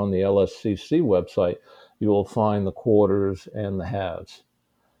counterfeits, and on the LSCC website, you will find the quarters and the halves.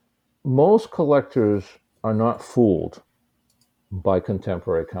 Most collectors are not fooled by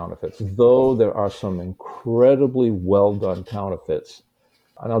contemporary counterfeits, though there are some incredibly well-done counterfeits.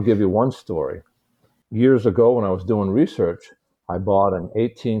 And I'll give you one story. Years ago, when I was doing research, I bought an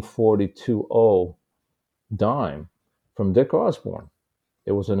 1842 dime from Dick Osborne.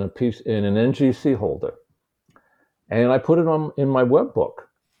 It was in an NGC holder. And I put it in my web book.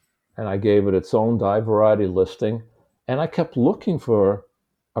 And I gave it its own die variety listing. And I kept looking for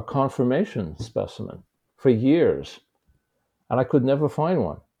a confirmation specimen for years. And I could never find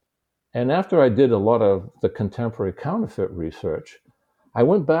one. And after I did a lot of the contemporary counterfeit research, I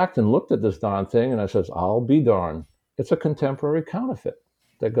went back and looked at this darn thing, and I says, I'll be darned. It's a contemporary counterfeit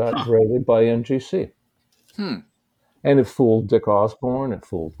that got graded by NGC. And it fooled Dick Osborne. It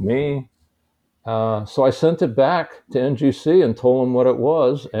fooled me. So I sent it back to NGC and told them what it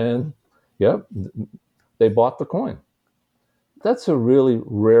was. And, yep, they bought the coin. That's a really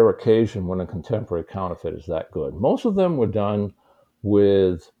rare occasion when a contemporary counterfeit is that good. Most of them were done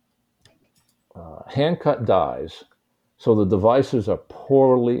with hand-cut dies, so the devices are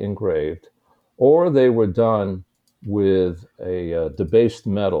poorly engraved, or they were done with a debased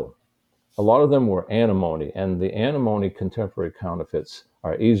metal. A lot of them were antimony, and the antimony contemporary counterfeits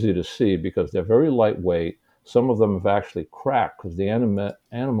are easy to see because they're very lightweight. Some of them have actually cracked because the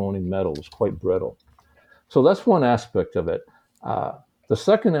antimony metal is quite brittle. So that's one aspect of it. The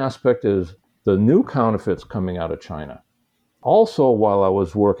second aspect is the new counterfeits coming out of China. Also, while I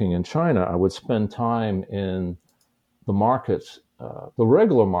was working in China, I would spend time in the markets, the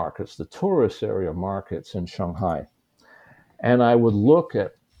regular markets, the tourist area markets in Shanghai. And I would look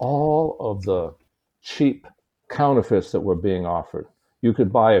at all of the cheap counterfeits that were being offered. You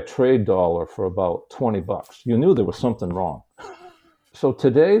could buy a trade dollar for about $20. You knew there was something wrong. So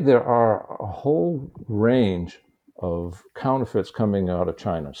today there are a whole range of counterfeits coming out of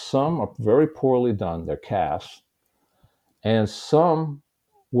China. Some are very poorly done, they're casts, and some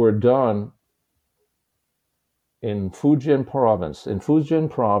were done in Fujian province. In Fujian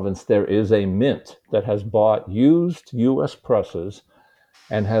province, there is a mint that has bought used U.S. presses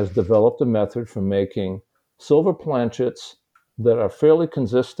and has developed a method for making silver planchets that are fairly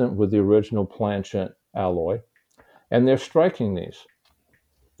consistent with the original planchet alloy, and they're striking these.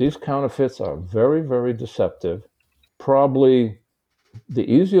 These counterfeits are very, very deceptive. Probably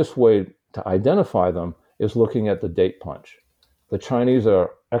the easiest way to identify them is looking at the date punch. The Chinese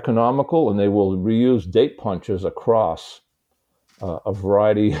are economical, and they will reuse date punches across a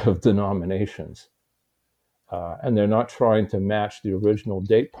variety of denominations. And they're not trying to match the original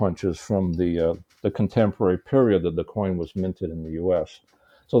date punches from the contemporary period that the coin was minted in the U.S.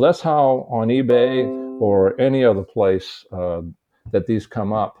 So that's how on eBay or any other place that these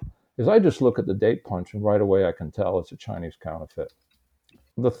come up, is I just look at the date punch and right away I can tell it's a Chinese counterfeit.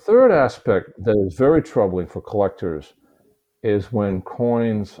 The third aspect that is very troubling for collectors is when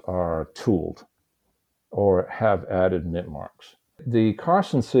coins are tooled or have added mint marks. The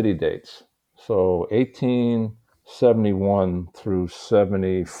Carson City dates, so 1871 through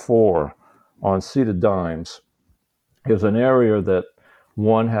 74 on seated dimes, is an area that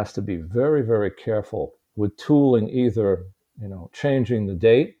one has to be very, very careful with tooling, either changing the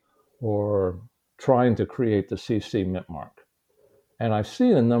date or trying to create the CC mint mark. And I've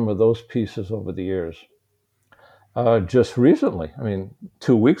seen a number of those pieces over the years. Just recently,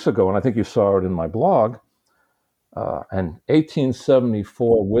 2 weeks ago, and I think you saw it in my blog, an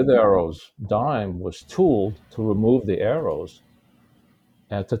 1874 with arrows dime was tooled to remove the arrows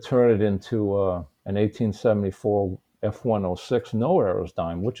and to turn it into an 1874 F106 no arrows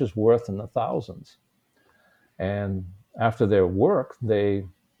dime, which is worth in the thousands. And after their work, they,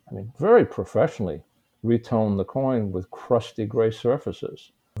 very professionally retoned the coin with crusty gray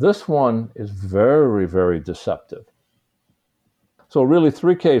surfaces. This one is very, very deceptive. So really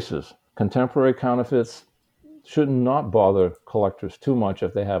 3 cases. Contemporary counterfeits should not bother collectors too much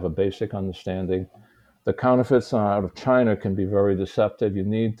if they have a basic understanding. The counterfeits out of China can be very deceptive. You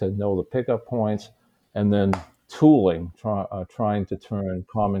need to know the pickup points, and then tooling, trying to turn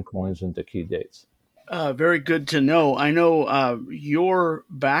common coins into key dates. Very good to know. I know your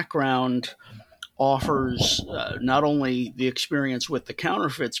background offers not only the experience with the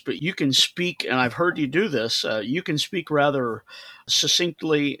counterfeits, but you can speak, and I've heard you do this, you can speak rather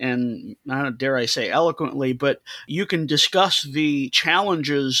succinctly and, dare I say, eloquently, but you can discuss the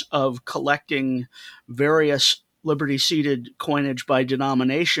challenges of collecting various Liberty-seeded coinage by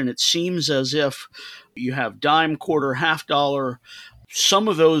denomination. It seems as if you have dime, quarter, half dollar. Some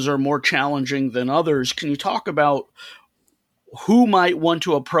of those are more challenging than others. Can you talk about who might want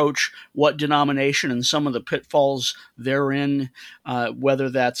to approach what denomination and some of the pitfalls therein, whether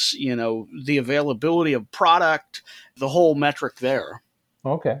that's, the availability of product, the whole metric there?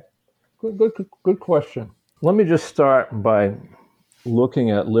 Okay. Good question. Let me just start by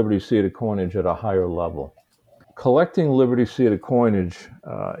looking at Liberty-seeded coinage at a higher level. Collecting Liberty-seeded coinage,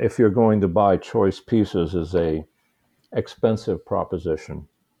 if you're going to buy choice pieces, is a expensive proposition.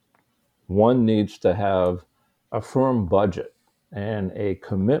 One needs to have a firm budget and a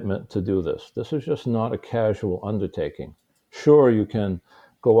commitment to do this. This is just not a casual undertaking. Sure, you can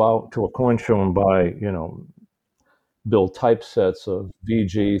go out to a coin show and buy, build typesets of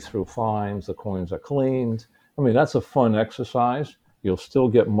VG through fines. The coins are cleaned. I mean, that's a fun exercise. You'll still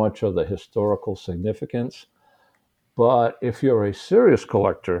get much of the historical significance. But if you're a serious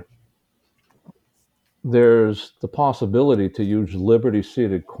collector, there's the possibility to use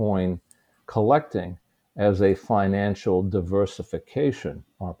Liberty-seeded coin collecting as a financial diversification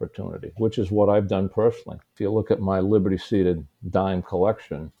opportunity, which is what I've done personally. If you look at my Liberty-seeded dime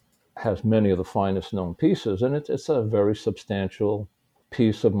collection, it has many of the finest known pieces, and it's a very substantial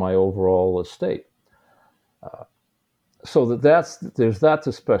piece of my overall estate. So there's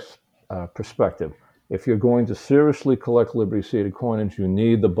that perspective. If you're going to seriously collect Liberty-seeded coinage, you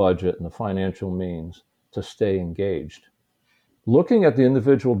need the budget and the financial means to stay engaged. Looking at the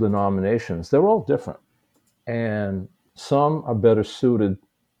individual denominations, they're all different. And some are better suited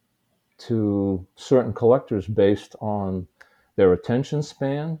to certain collectors based on their attention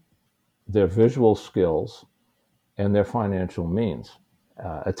span, their visual skills, and their financial means.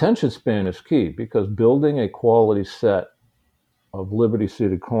 Attention span is key because building a quality set of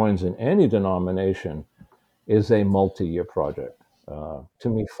Liberty-seeded coins in any denomination is a multi-year project. To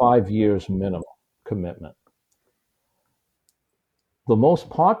me, 5 years minimum commitment. The most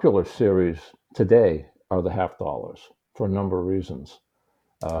popular series today are the half dollars for a number of reasons.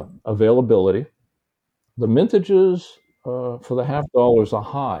 Availability. The mintages for the half dollars are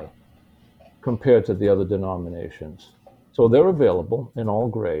high compared to the other denominations. So they're available in all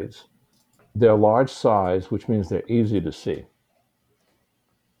grades. They're large size, which means they're easy to see.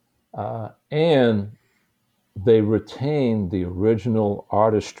 And they retain the original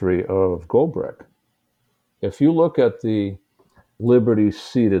artistry of Goldbrick. If you look at the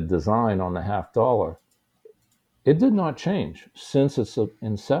Liberty-seeded design on the half dollar, it did not change since its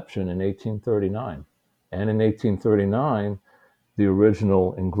inception in 1839. And in 1839, the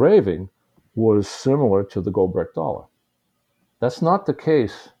original engraving was similar to the Goldbrick dollar. That's not the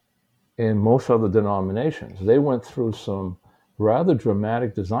case in most other denominations. They went through some rather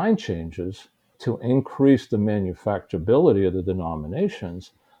dramatic design changes to increase the manufacturability of the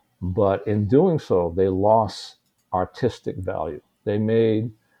denominations, but in doing so, they lost artistic value. They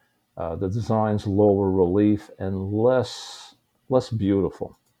made the designs lower relief and less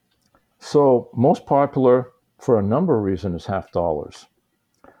beautiful. So most popular for a number of reasons is half dollars.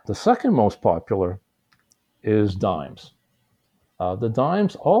 The second most popular is dimes. The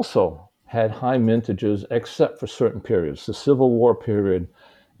dimes also had high mintages except for certain periods. The Civil War period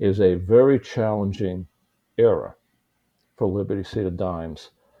is a very challenging era for Liberty-seeded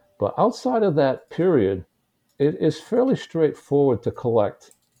dimes. But outside of that period, it is fairly straightforward to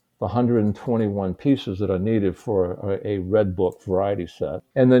collect the 121 pieces that are needed for a Red Book variety set.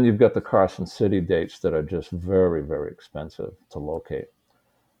 And then you've got the Carson City dates that are just very, very expensive to locate.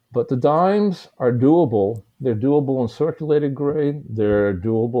 But the dimes are doable. They're doable in circulated grade. They're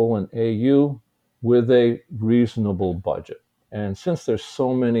doable in AU with a reasonable budget. And since there's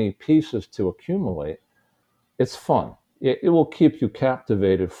so many pieces to accumulate, it's fun. It will keep you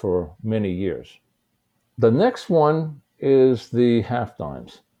captivated for many years. The next one is the half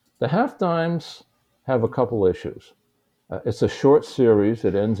dimes. The half dimes have a couple issues. It's a short series.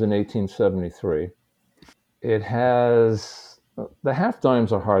 It ends in 1873. The half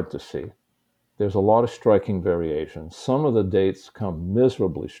dimes are hard to see. There's a lot of striking variations. Some of the dates come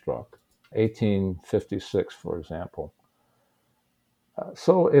miserably struck, 1856, for example.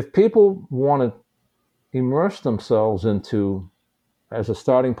 So if people want to immerse themselves as a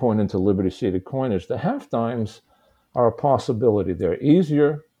starting point into Liberty-seeded coinage, the half dimes are a possibility. They're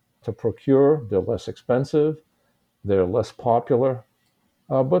easier to procure, they're less expensive, they're less popular,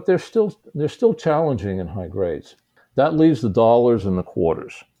 but they're still challenging in high grades. That leaves the dollars and the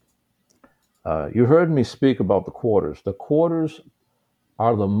quarters. You heard me speak about the quarters. The quarters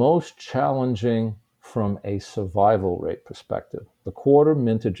are the most challenging from a survival rate perspective. The quarter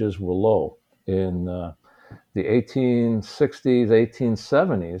mintages were low in the 1860s,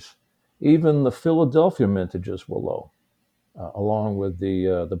 1870s. Even the Philadelphia mintages were low, along with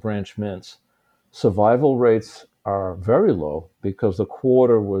the branch mints. Survival rates are very low because the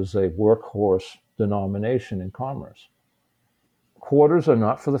quarter was a workhorse denomination in commerce. Quarters are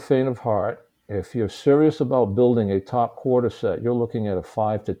not for the faint of heart. If you're serious about building a top quarter set, you're looking at a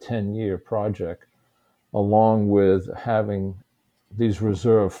 5 to 10 year project, along with having these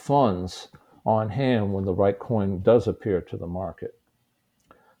reserve funds on hand when the right coin does appear to the market.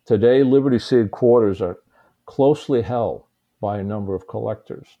 Today, Liberty Seed quarters are closely held by a number of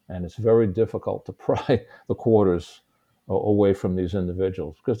collectors, and it's very difficult to pry the quarters away from these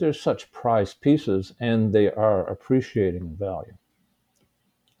individuals because they're such prized pieces and they are appreciating in value.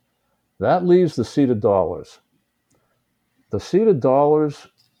 That leaves the seeded dollars. The seeded dollars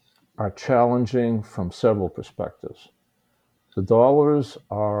are challenging from several perspectives. The dollars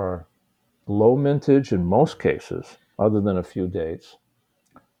are low mintage in most cases, other than a few dates.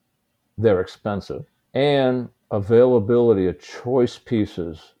 They're expensive, and availability of choice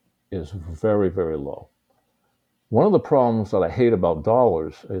pieces is very, very low. One of the problems that I hate about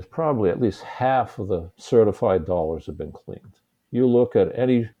dollars is probably at least half of the certified dollars have been cleaned. You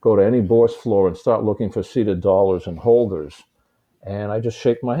go to any bourse floor and start looking for seeded dollars and holders, and I just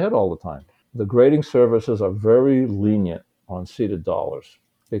shake my head all the time. The grading services are very lenient on seeded dollars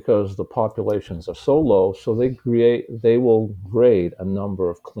because the populations are so low, so they will grade a number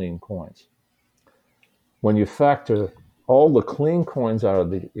of clean coins. When you factor all the clean coins out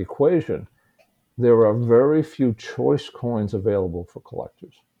of the equation, there are very few choice coins available for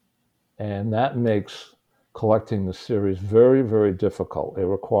collectors. And that makes collecting the series very, very difficult. It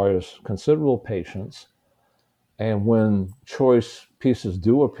requires considerable patience. And when choice pieces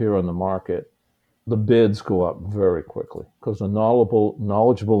do appear on the market, the bids go up very quickly because the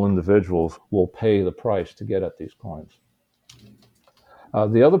knowledgeable individuals will pay the price to get at these coins.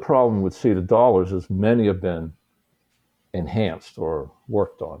 The other problem with seeded dollars is many have been enhanced or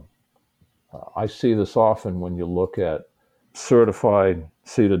worked on. I see this often when you look at certified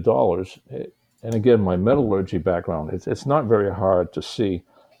seeded dollars. And again, my metallurgy background, it's not very hard to see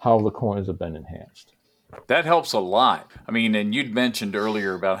how the coins have been enhanced. That helps a lot. I mean, and you'd mentioned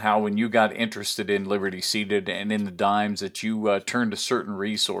earlier about how when you got interested in Liberty Seeded and in the dimes that you turned to certain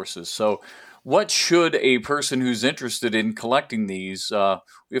resources. So what should a person who's interested in collecting these,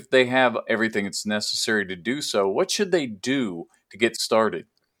 if they have everything that's necessary to do so, what should they do to get started?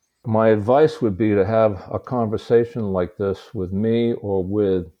 My advice would be to have a conversation like this with me or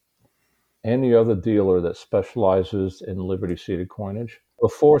with any other dealer that specializes in Liberty Seeded coinage.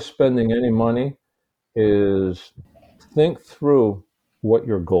 Before spending any money, is think through what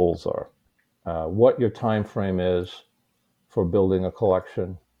your goals are, what your time frame is for building a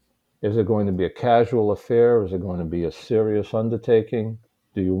collection. Is it going to be a casual affair? Is it going to be a serious undertaking?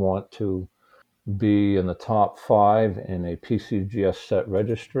 Do you want to be in the top 5 in a PCGS set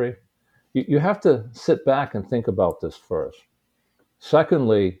registry? You have to sit back and think about this first.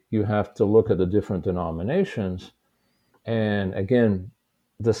 Secondly, you have to look at the different denominations and, again,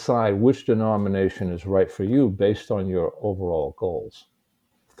 decide which denomination is right for you based on your overall goals.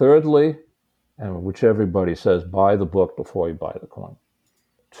 Thirdly, and which everybody says, buy the book before you buy the coin.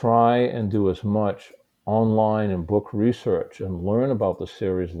 Try and do as much online and book research and learn about the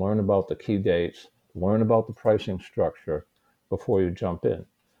series, learn about the key dates, learn about the pricing structure before you jump in.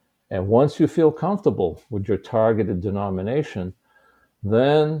 And once you feel comfortable with your targeted denomination,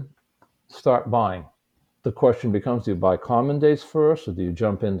 then start buying. The question becomes, do you buy common dates first or do you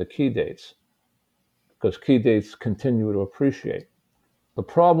jump into key dates? Because key dates continue to appreciate. The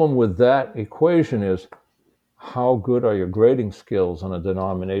problem with that equation is how good are your grading skills on a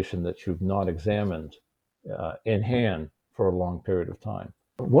denomination that you've not examined in hand for a long period of time.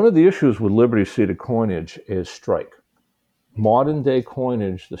 One of the issues with Liberty Seeded coinage is strike. Modern day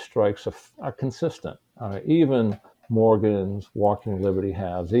coinage, the strikes are consistent. Even Morgan's, Walking Liberty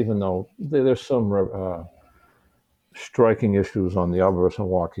halves, even though there's some striking issues on the obverse and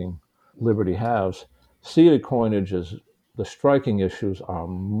Walking Liberty halves, seeded coinages, the striking issues are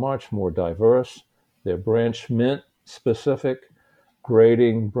much more diverse. They're branch mint specific.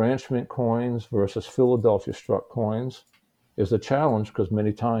 Grading branch mint coins versus Philadelphia struck coins is a challenge because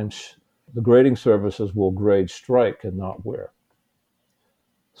many times the grading services will grade strike and not wear.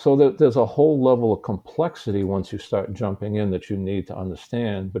 So there's a whole level of complexity once you start jumping in that you need to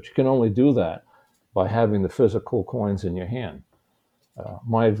understand, but you can only do that by having the physical coins in your hand.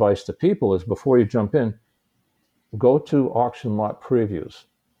 My advice to people is before you jump in, go to auction lot previews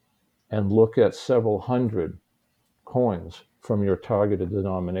and look at several hundred coins from your targeted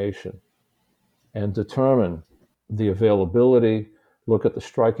denomination and determine the availability, look at the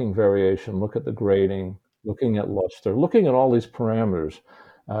striking variation, look at the grading, looking at luster, looking at all these parameters.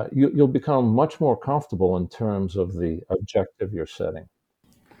 You'll become much more comfortable in terms of the objective you're setting.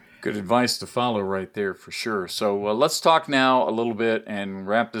 Good advice to follow right there for sure. So let's talk now a little bit and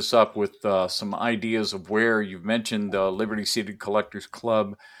wrap this up with some ideas of where you've mentioned Liberty Seated Collectors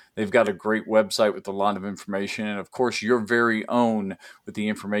Club. They've got a great website with a lot of information, and of course your very own with the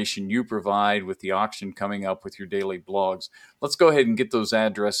information you provide with the auction coming up with your daily blogs. Let's go ahead and get those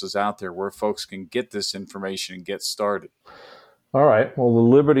addresses out there where folks can get this information and get started. All right. Well, the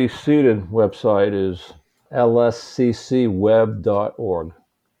Liberty Seated website is lsccweb.org.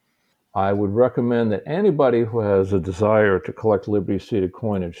 I would recommend that anybody who has a desire to collect Liberty Seated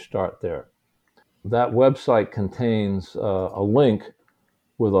coinage start there. That website contains a link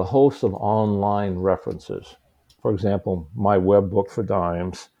with a host of online references. For example, my web book for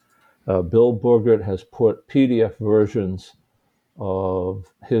dimes. Bill Burgert has put PDF versions of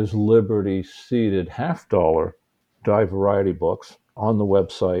his Liberty Seated $half die variety books on the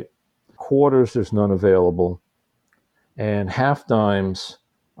website. Quarters, there's none available. And half dimes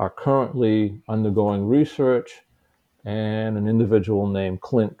are currently undergoing research, and an individual named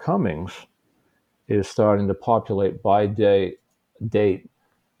Clint Cummings is starting to populate by date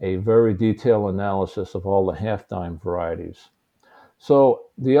a very detailed analysis of all the half-dime varieties. So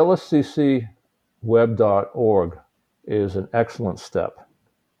the lsccweb.org is an excellent step.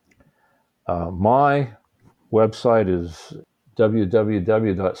 My website is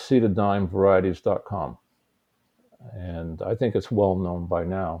www.seateddimevarieties.com, and I think it's well known by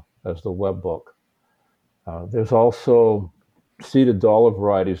now as the web book. There's also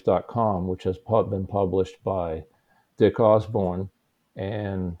seateddollarvarieties.com, which has been published by Dick Osborne,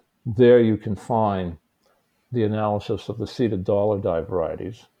 and there you can find the analysis of the seated dollar die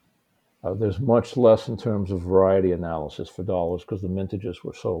varieties. There's much less in terms of variety analysis for dollars because the mintages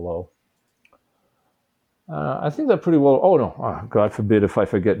were so low. I think that pretty well. Oh no, God forbid if I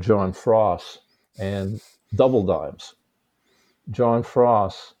forget John Frost and double dimes. John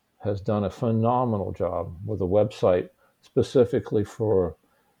Frost has done a phenomenal job with a website specifically for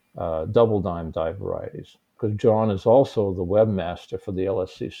double dime die varieties, because John is also the webmaster for the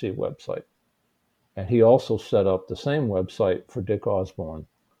LSCC website. And he also set up the same website for Dick Osborne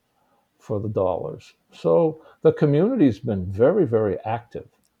for the dollars. So the community's been very, very active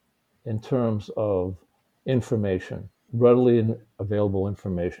in terms of information, readily available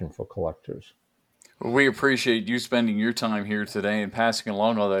information for collectors. Well, we appreciate you spending your time here today and passing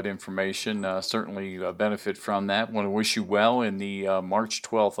along all that information. Certainly benefit from that. Want to wish you well in the March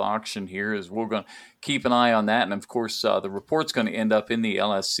 12th auction here, as we're going to keep an eye on that. And of course, the report's going to end up in the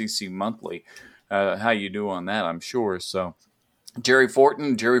LSCC Monthly. How you do on that, I'm sure. So Jerry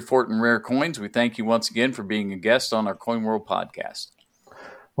Fortin Rare Coins, we thank you once again for being a guest on our Coin World podcast.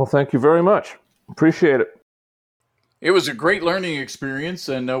 Well, thank you very much. Appreciate it. It was a great learning experience,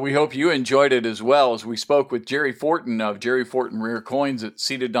 and we hope you enjoyed it as well, as we spoke with Jerry Fortin of Jerry Fortin Rare Coins at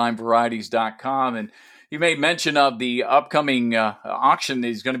seateddimevarieties.com. And he made mention of the upcoming auction that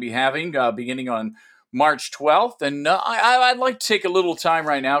he's going to be having beginning on March 12th. And I'd like to take a little time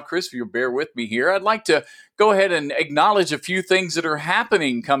right now, Chris, if you'll bear with me here. I'd like to go ahead and acknowledge a few things that are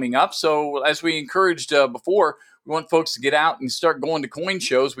happening coming up. So as we encouraged before, we want folks to get out and start going to coin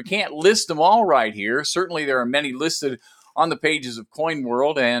shows. We can't list them all right here. Certainly there are many listed on the pages of Coin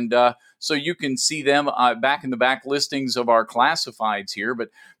World, and so you can see them back in the back listings of our classifieds here. But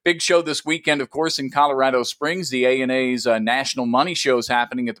big show this weekend, of course, in Colorado Springs. The ANA's National Money Show is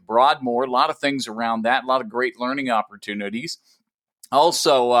happening at the Broadmoor. A lot of things around that, a lot of great learning opportunities.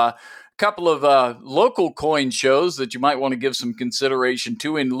 Also, a couple of local coin shows that you might want to give some consideration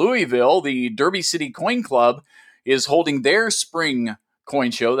to. In Louisville, the Derby City Coin Club is holding their spring coin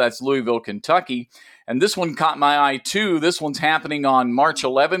show. That's Louisville, Kentucky. And this one caught my eye too. This one's happening on March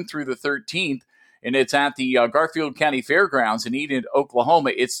 11th through the 13th, and it's at the Garfield County Fairgrounds in Enid,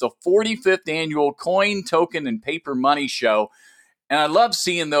 Oklahoma. It's the 45th annual Coin, Token, and Paper Money Show. And I love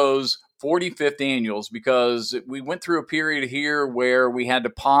seeing those 45th annuals because we went through a period here where we had to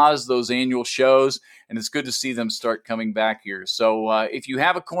pause those annual shows, and it's good to see them start coming back here. So if you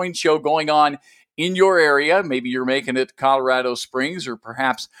have a coin show going on in your area, maybe you're making it to Colorado Springs or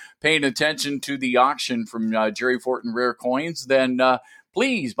perhaps paying attention to the auction from Jerry Fortin Rare Coins, then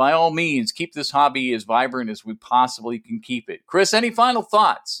please, by all means, keep this hobby as vibrant as we possibly can keep it. Chris, any final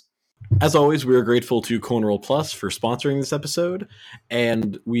thoughts? As always, we are grateful to CoinWorld Plus for sponsoring this episode,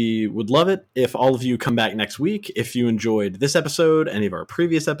 and we would love it if all of you come back next week. If you enjoyed this episode, any of our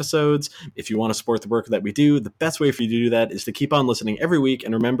previous episodes, if you want to support the work that we do, the best way for you to do that is to keep on listening every week,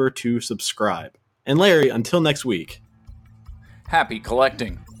 and remember to subscribe. And Larry, until next week. Happy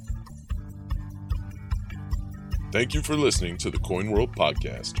collecting. Thank you for listening to the Coin World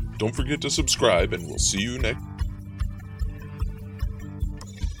Podcast. Don't forget to subscribe, and we'll see you next.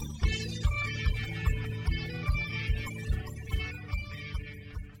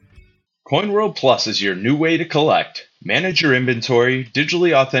 CoinWorld Plus is your new way to collect. Manage your inventory,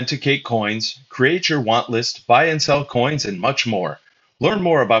 digitally authenticate coins, create your want list, buy and sell coins, and much more. Learn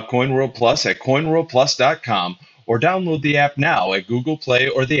more about CoinWorld Plus at coinworldplus.com or download the app now at Google Play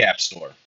or the App Store.